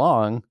comes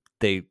along,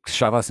 they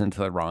shove us into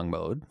the wrong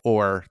mode,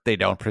 or they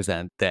don't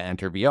present the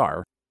enter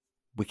VR.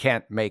 We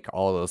can't make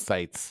all those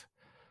sites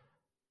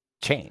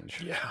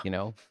change,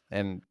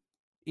 and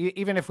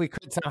even if we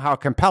could somehow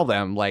compel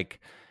them, like,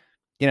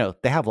 they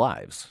have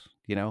lives,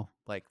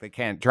 like they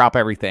can't drop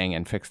everything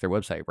and fix their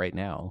website right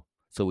now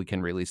so we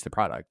can release the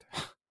product.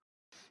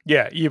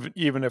 Yeah,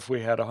 even if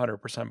we had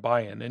 100%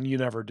 buy-in, and you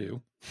never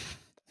do.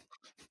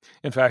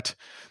 In fact,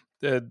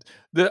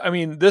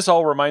 this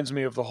all reminds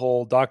me of the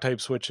whole doc type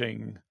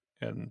switching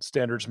and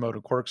standards mode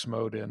and quirks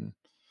mode in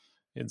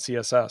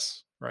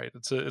CSS, right?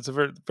 It's a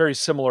very, very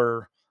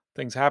similar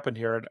things happened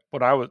here. And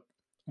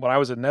when I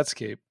was at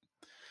Netscape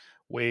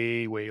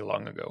way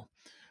long ago,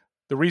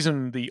 the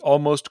reason the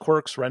almost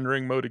quirks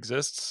rendering mode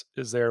exists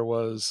is there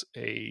was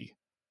an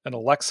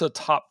Alexa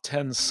top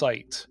 10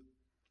 site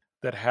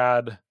that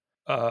had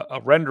a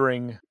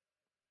rendering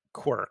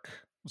quirk.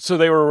 So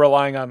they were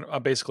relying on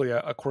basically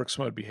a quirks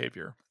mode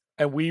behavior.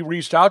 And we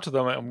reached out to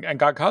them and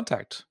got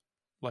contact,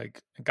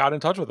 like got in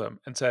touch with them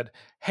and said,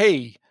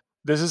 hey,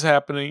 this is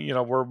happening.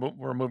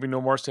 We're moving to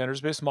a more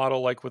standards-based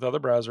model like with other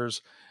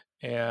browsers.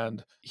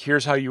 And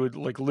here's how you would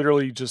like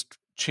literally just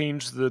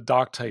change the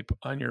doc type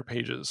on your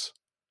pages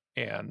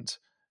and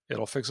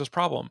it'll fix this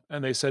problem.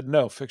 And they said,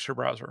 no, fix your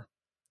browser.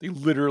 They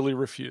literally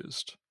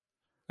refused.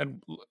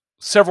 And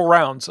several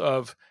rounds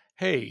of,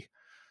 hey,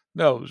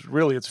 no,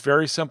 really, it's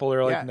very simple.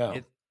 They're like, no,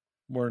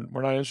 we're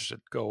not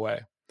interested. Go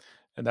away.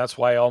 And that's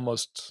why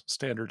almost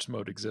standards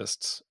mode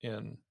exists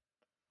in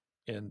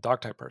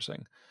doc type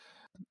parsing.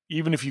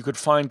 Even if you could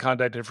find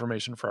contact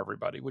information for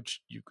everybody,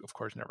 which you of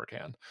course never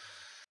can,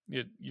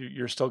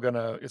 you're still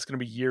it's gonna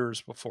be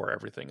years before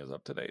everything is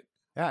up to date.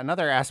 Yeah,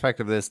 another aspect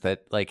of this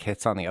that like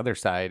hits on the other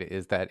side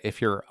is that if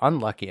you're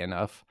unlucky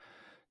enough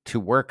to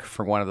work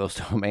for one of those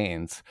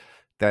domains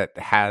that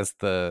has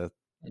the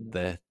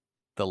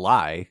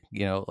lie,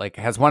 like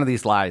has one of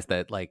these lies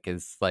that like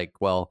is like,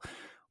 well,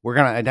 we're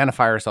going to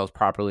identify ourselves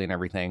properly and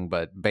everything,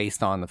 but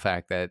based on the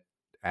fact that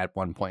at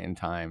one point in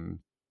time,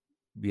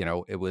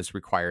 it was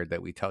required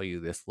that we tell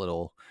you this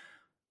little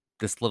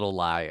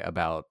lie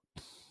about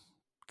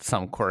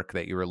some quirk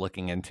that you were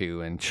looking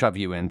into and shove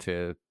you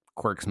into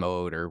quirks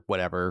mode or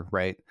whatever,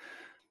 right?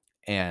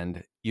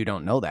 And you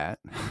don't know that.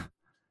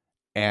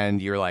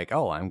 And you're like,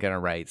 oh, I'm going to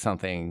write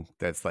something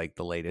that's like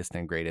the latest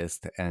and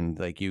greatest. And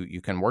like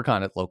you can work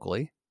on it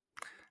locally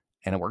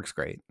and it works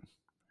great.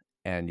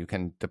 And you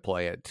can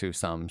deploy it to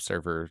some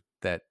server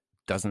that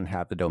doesn't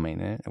have the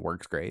domain in it. It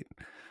works great.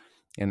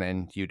 And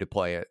then you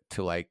deploy it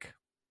to like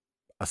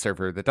a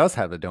server that does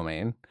have the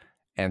domain,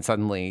 and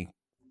suddenly,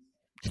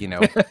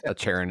 a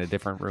chair in a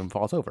different room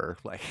falls over.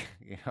 Like,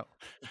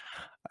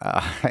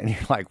 and you're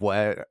like,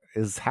 what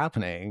is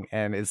happening?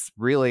 And it's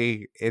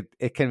really,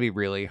 it can be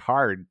really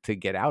hard to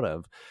get out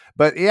of.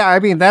 But yeah, I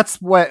mean,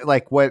 that's what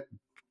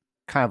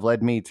kind of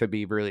led me to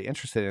be really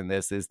interested in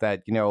this is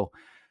that,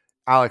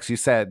 Alex, you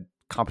said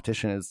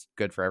competition is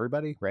good for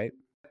everybody, right?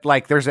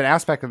 Like there's an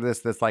aspect of this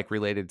that's like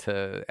related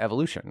to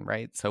evolution,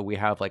 right? So we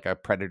have like a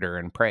predator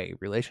and prey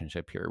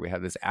relationship here. We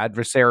have this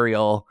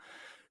adversarial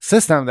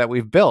system that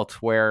we've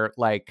built where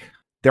like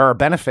there are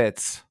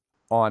benefits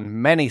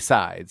on many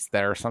sides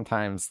that are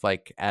sometimes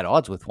like at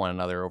odds with one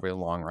another over the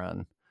long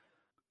run.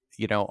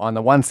 On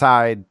the one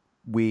side,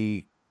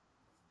 we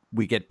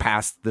get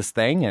past this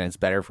thing and it's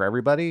better for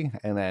everybody,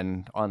 and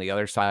then on the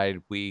other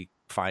side, we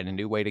find a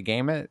new way to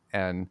game it,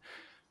 and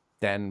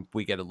then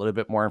we get a little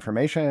bit more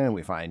information and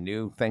we find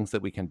new things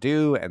that we can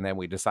do, and then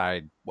we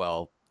decide,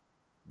 well,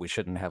 we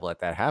shouldn't have let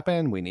that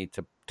happen. We need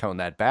to tone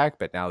that back,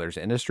 but now there's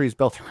industries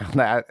built around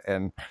that,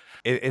 and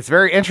it's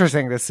very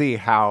interesting to see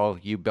how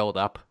you build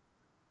up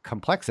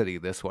complexity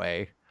this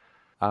way,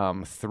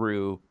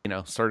 through,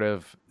 sort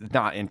of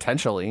not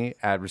intentionally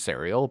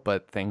adversarial,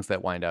 but things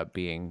that wind up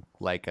being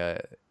like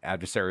a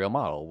adversarial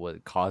model,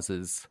 what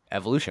causes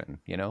evolution,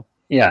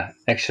 Yeah,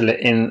 actually,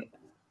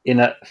 in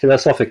a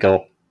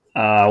philosophical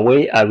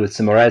way, I would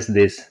summarize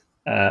this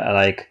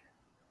like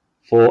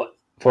for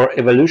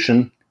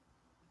evolution,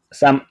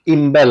 some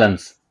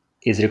imbalance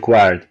is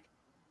required.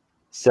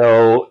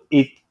 So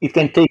it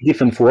can take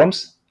different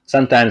forms.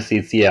 Sometimes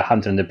it's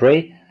hunter and the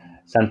prey.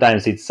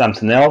 Sometimes it's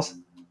something else.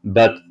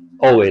 But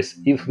always,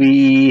 if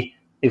we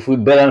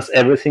balance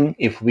everything,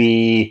 if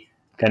we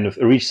kind of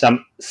reach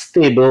some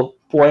stable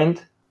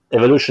point,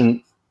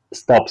 evolution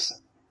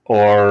stops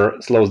or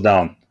slows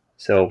down.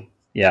 So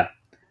yeah.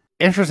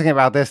 Interesting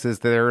about this is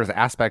that there's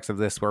aspects of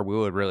this where we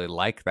would really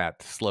like that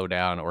to slow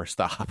down or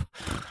stop,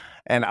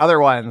 and other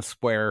ones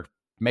where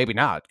maybe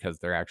not, because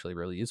they're actually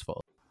really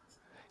useful.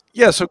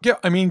 Yeah, so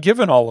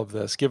given all of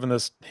this, given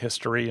this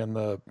history and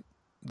the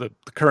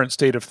current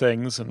state of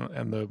things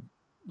and the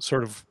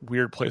sort of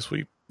weird place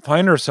we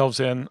find ourselves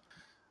in,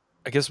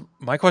 I guess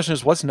my question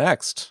is, what's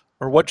next,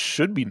 or what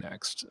should be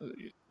next,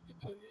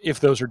 if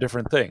those are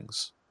different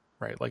things,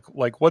 right?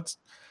 Like what's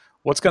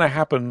going to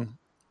happen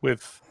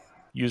with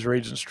user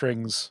agent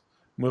strings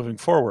moving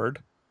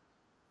forward,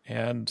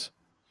 and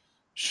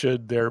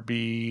should there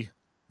be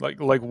like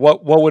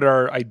what would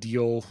our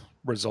ideal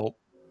result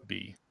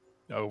be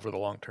over the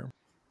long term?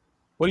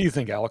 What do you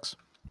think, Alex?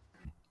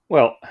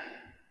 Well,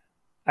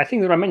 I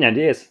think there are many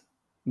ideas,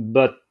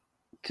 but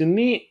to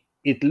me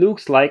it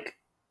looks like,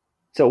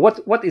 so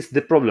what is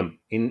the problem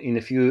in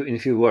a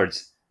few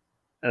words?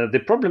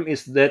 The problem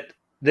is that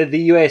the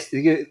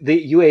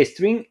UA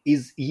string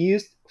is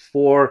used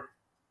for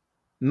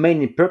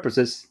many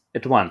purposes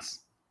at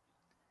once,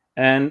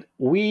 and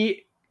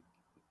we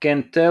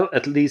can tell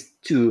at least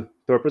two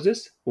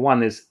purposes.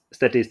 One is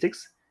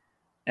statistics,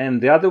 and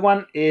the other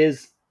one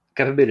is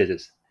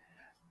capabilities.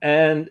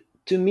 And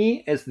to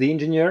me, as the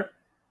engineer,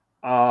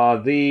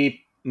 the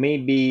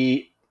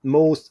maybe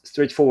most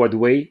straightforward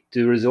way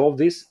to resolve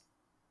this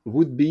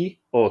would be,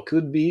 or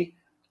could be,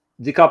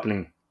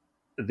 decoupling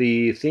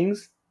the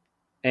things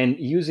and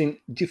using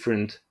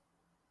different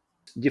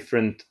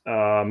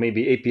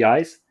maybe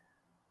APIs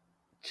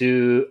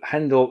to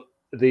handle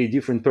the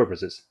different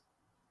purposes.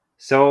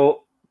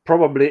 So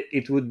probably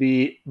it would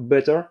be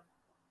better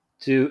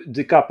to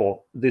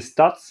decouple the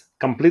stats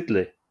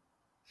completely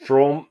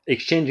from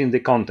exchanging the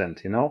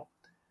content,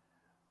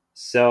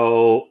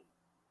 So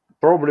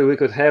probably we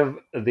could have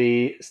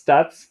the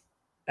stats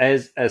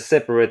as a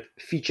separate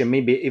feature,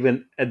 maybe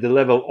even at the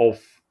level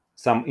of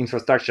some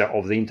infrastructure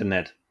of the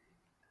internet,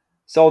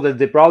 so that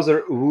the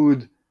browser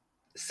would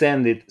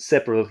send it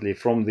separately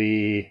from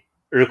the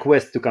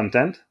request to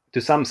content to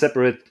some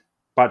separate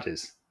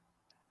parties.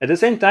 At the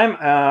same time,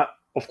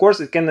 of course,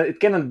 it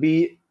cannot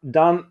be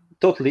done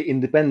totally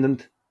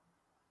independent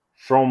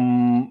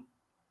from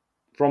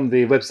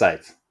the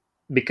website,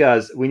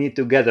 because we need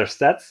to gather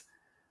stats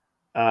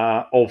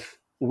of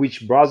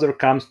which browser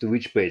comes to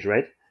which page,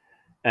 right?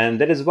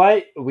 And that is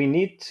why we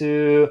need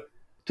to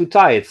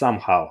tie it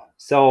somehow,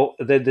 so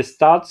that the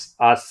stats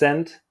are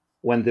sent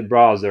when the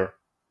browser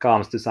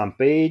comes to some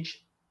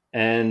page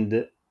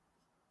and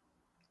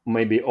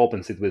maybe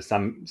opens it with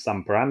some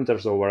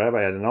parameters or whatever,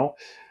 I don't know.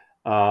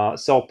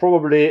 So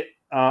probably,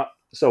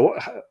 so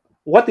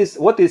what is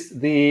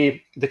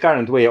the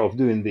current way of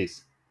doing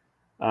this?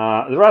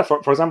 There are,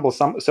 for example,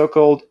 some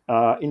so-called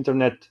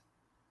internet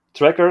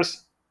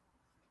trackers,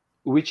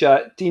 which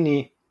are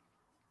teeny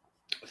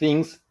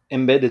things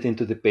embedded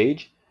into the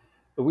page,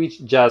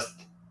 which just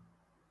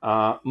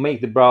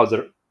make the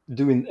browser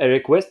doing a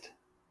request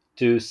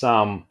to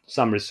some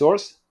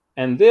resource,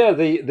 and there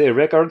they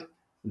record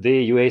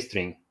the UA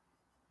string.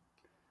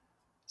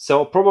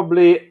 So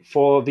probably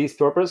for this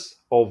purpose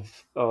of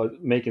of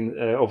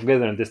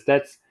gathering the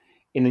stats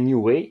in a new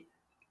way,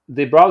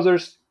 the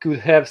browsers could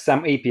have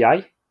some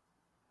API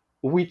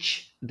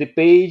which the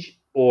page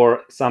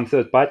or some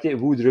third party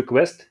would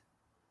request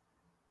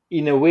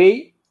in a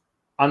way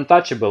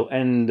untouchable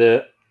and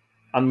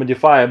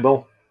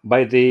unmodifiable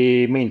by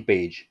the main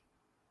page,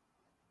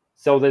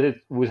 so that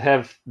it would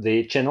have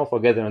the channel for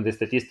gathering the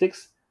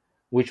statistics,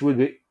 which would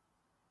be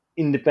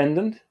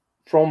independent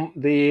from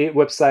the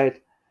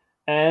website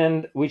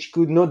and which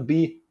could not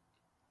be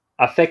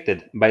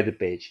affected by the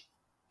page.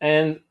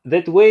 And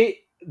that way,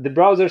 the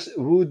browsers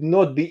would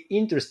not be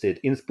interested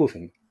in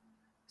spoofing.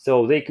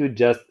 So they could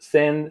just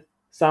send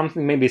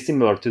something maybe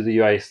similar to the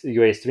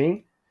UI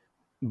string,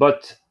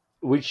 but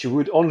which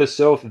would only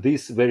serve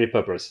this very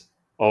purpose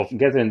of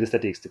gathering the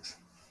statistics.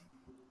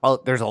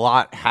 Well, there's a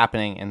lot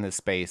happening in this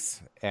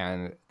space,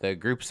 and the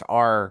groups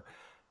are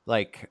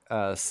like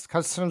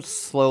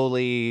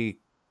slowly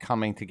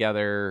coming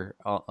together,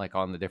 like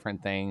on the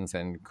different things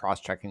and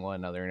cross-checking one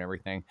another and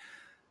everything.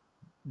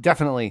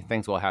 Definitely,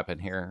 things will happen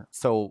here.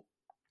 So,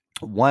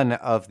 one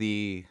of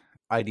the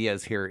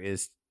ideas here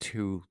is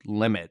to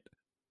limit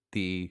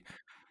the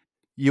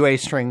UA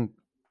string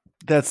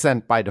that's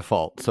sent by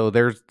default. So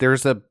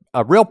there's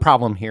a real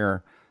problem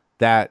here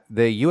that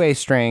the UA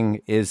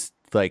string is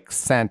like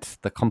sent,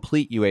 the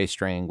complete UA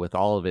string with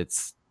all of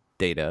its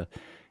data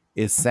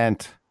is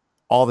sent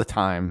all the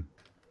time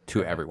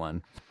to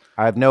everyone.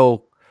 I have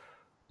no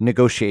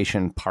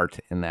negotiation part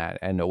in that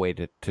and no way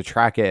to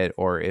track it,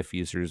 or if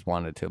users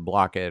wanted to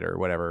block it or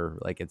whatever,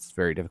 like it's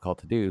very difficult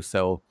to do.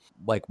 So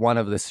like one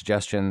of the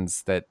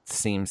suggestions that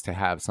seems to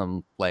have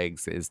some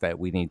legs is that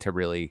we need to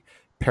really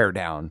pare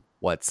down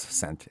what's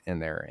sent in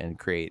there and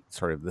create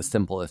sort of the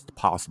simplest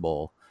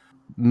possible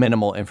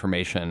minimal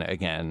information,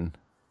 again,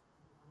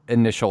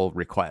 initial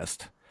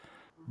request.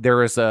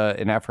 There is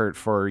an effort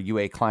for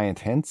UA client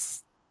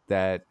hints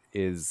that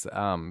is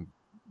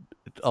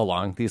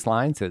along these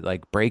lines. It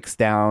like breaks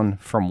down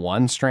from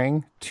one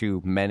string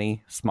to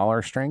many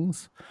smaller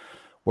strings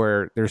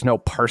where there's no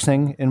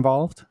parsing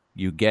involved.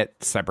 You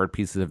get separate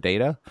pieces of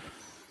data.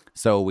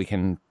 So we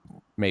can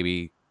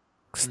maybe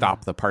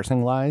stop the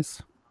parsing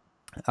lies.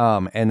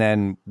 And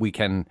then we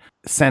can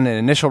send an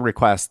initial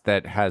request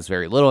that has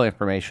very little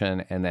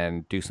information and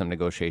then do some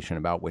negotiation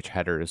about which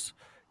headers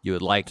you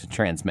would like to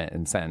transmit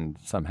and send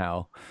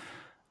somehow,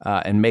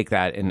 and make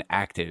that an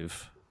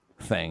active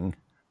thing.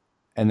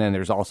 And then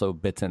there's also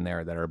bits in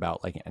there that are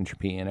about like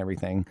entropy and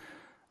everything.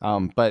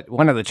 But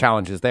one of the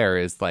challenges there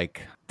is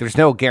like there's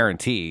no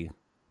guarantee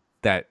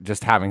that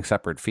just having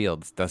separate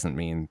fields doesn't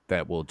mean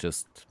that we'll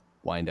just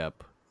wind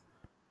up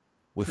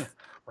with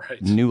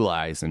Right. new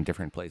lies in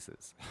different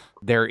places.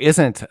 There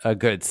isn't a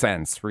good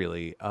sense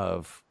really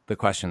of the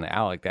question that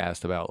Alec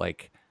asked about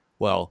like,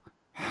 well,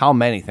 how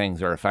many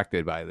things are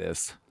affected by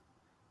this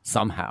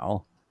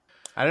somehow?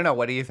 I don't know.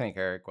 What do you think,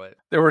 Eric? What?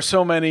 There were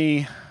so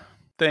many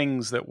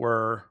things that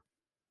were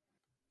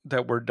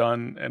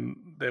done and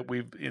that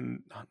we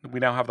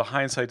now have the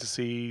hindsight to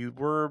see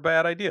were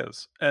bad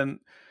ideas. And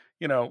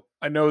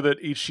I know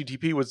that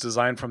HTTP was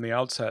designed from the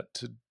outset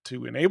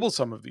to enable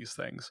some of these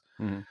things.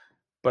 Mm-hmm.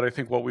 But I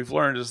think what we've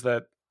learned is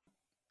that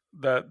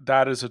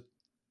is a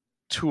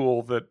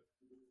tool that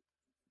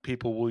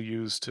people will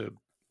use to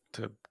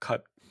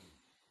cut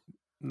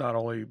not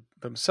only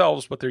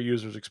themselves but their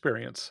users'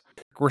 experience.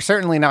 We're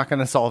certainly not going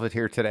to solve it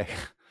here today.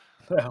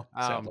 Well,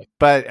 sadly.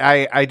 But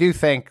I do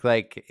think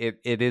like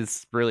it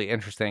is really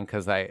interesting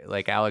because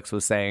like Alex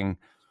was saying,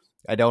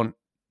 I don't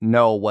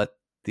know what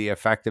the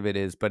effect of it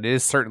is, but it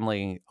is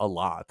certainly a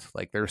lot.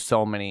 Like there's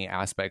so many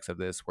aspects of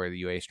this where the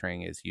UA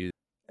string is used.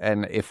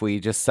 And if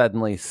we just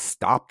suddenly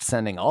stopped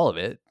sending all of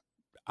it,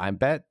 I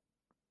bet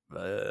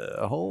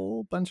a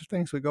whole bunch of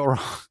things would go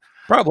wrong.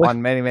 Probably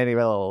on many, many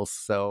levels.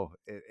 So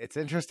it's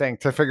interesting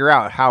to figure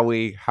out how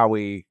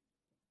we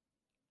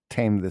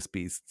tame this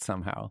beast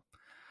somehow.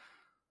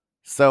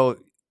 So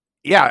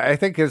yeah, I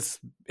think it's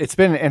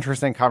been an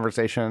interesting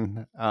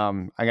conversation.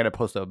 I'm going to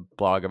post a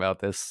blog about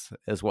this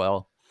as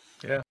well.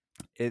 Yeah.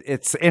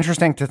 It's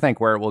interesting to think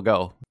where it will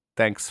go.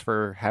 Thanks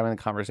for having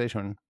the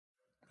conversation.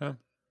 Yeah.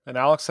 And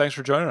Alex, thanks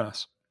for joining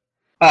us.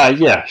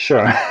 Yeah,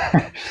 sure.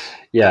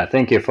 Yeah,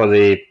 thank you for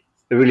the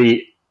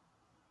really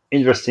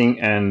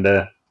interesting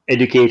and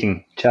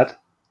educating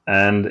chat.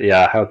 And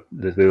yeah, I hope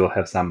that we will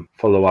have some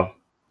follow-up.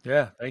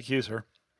 Yeah, thank you, sir.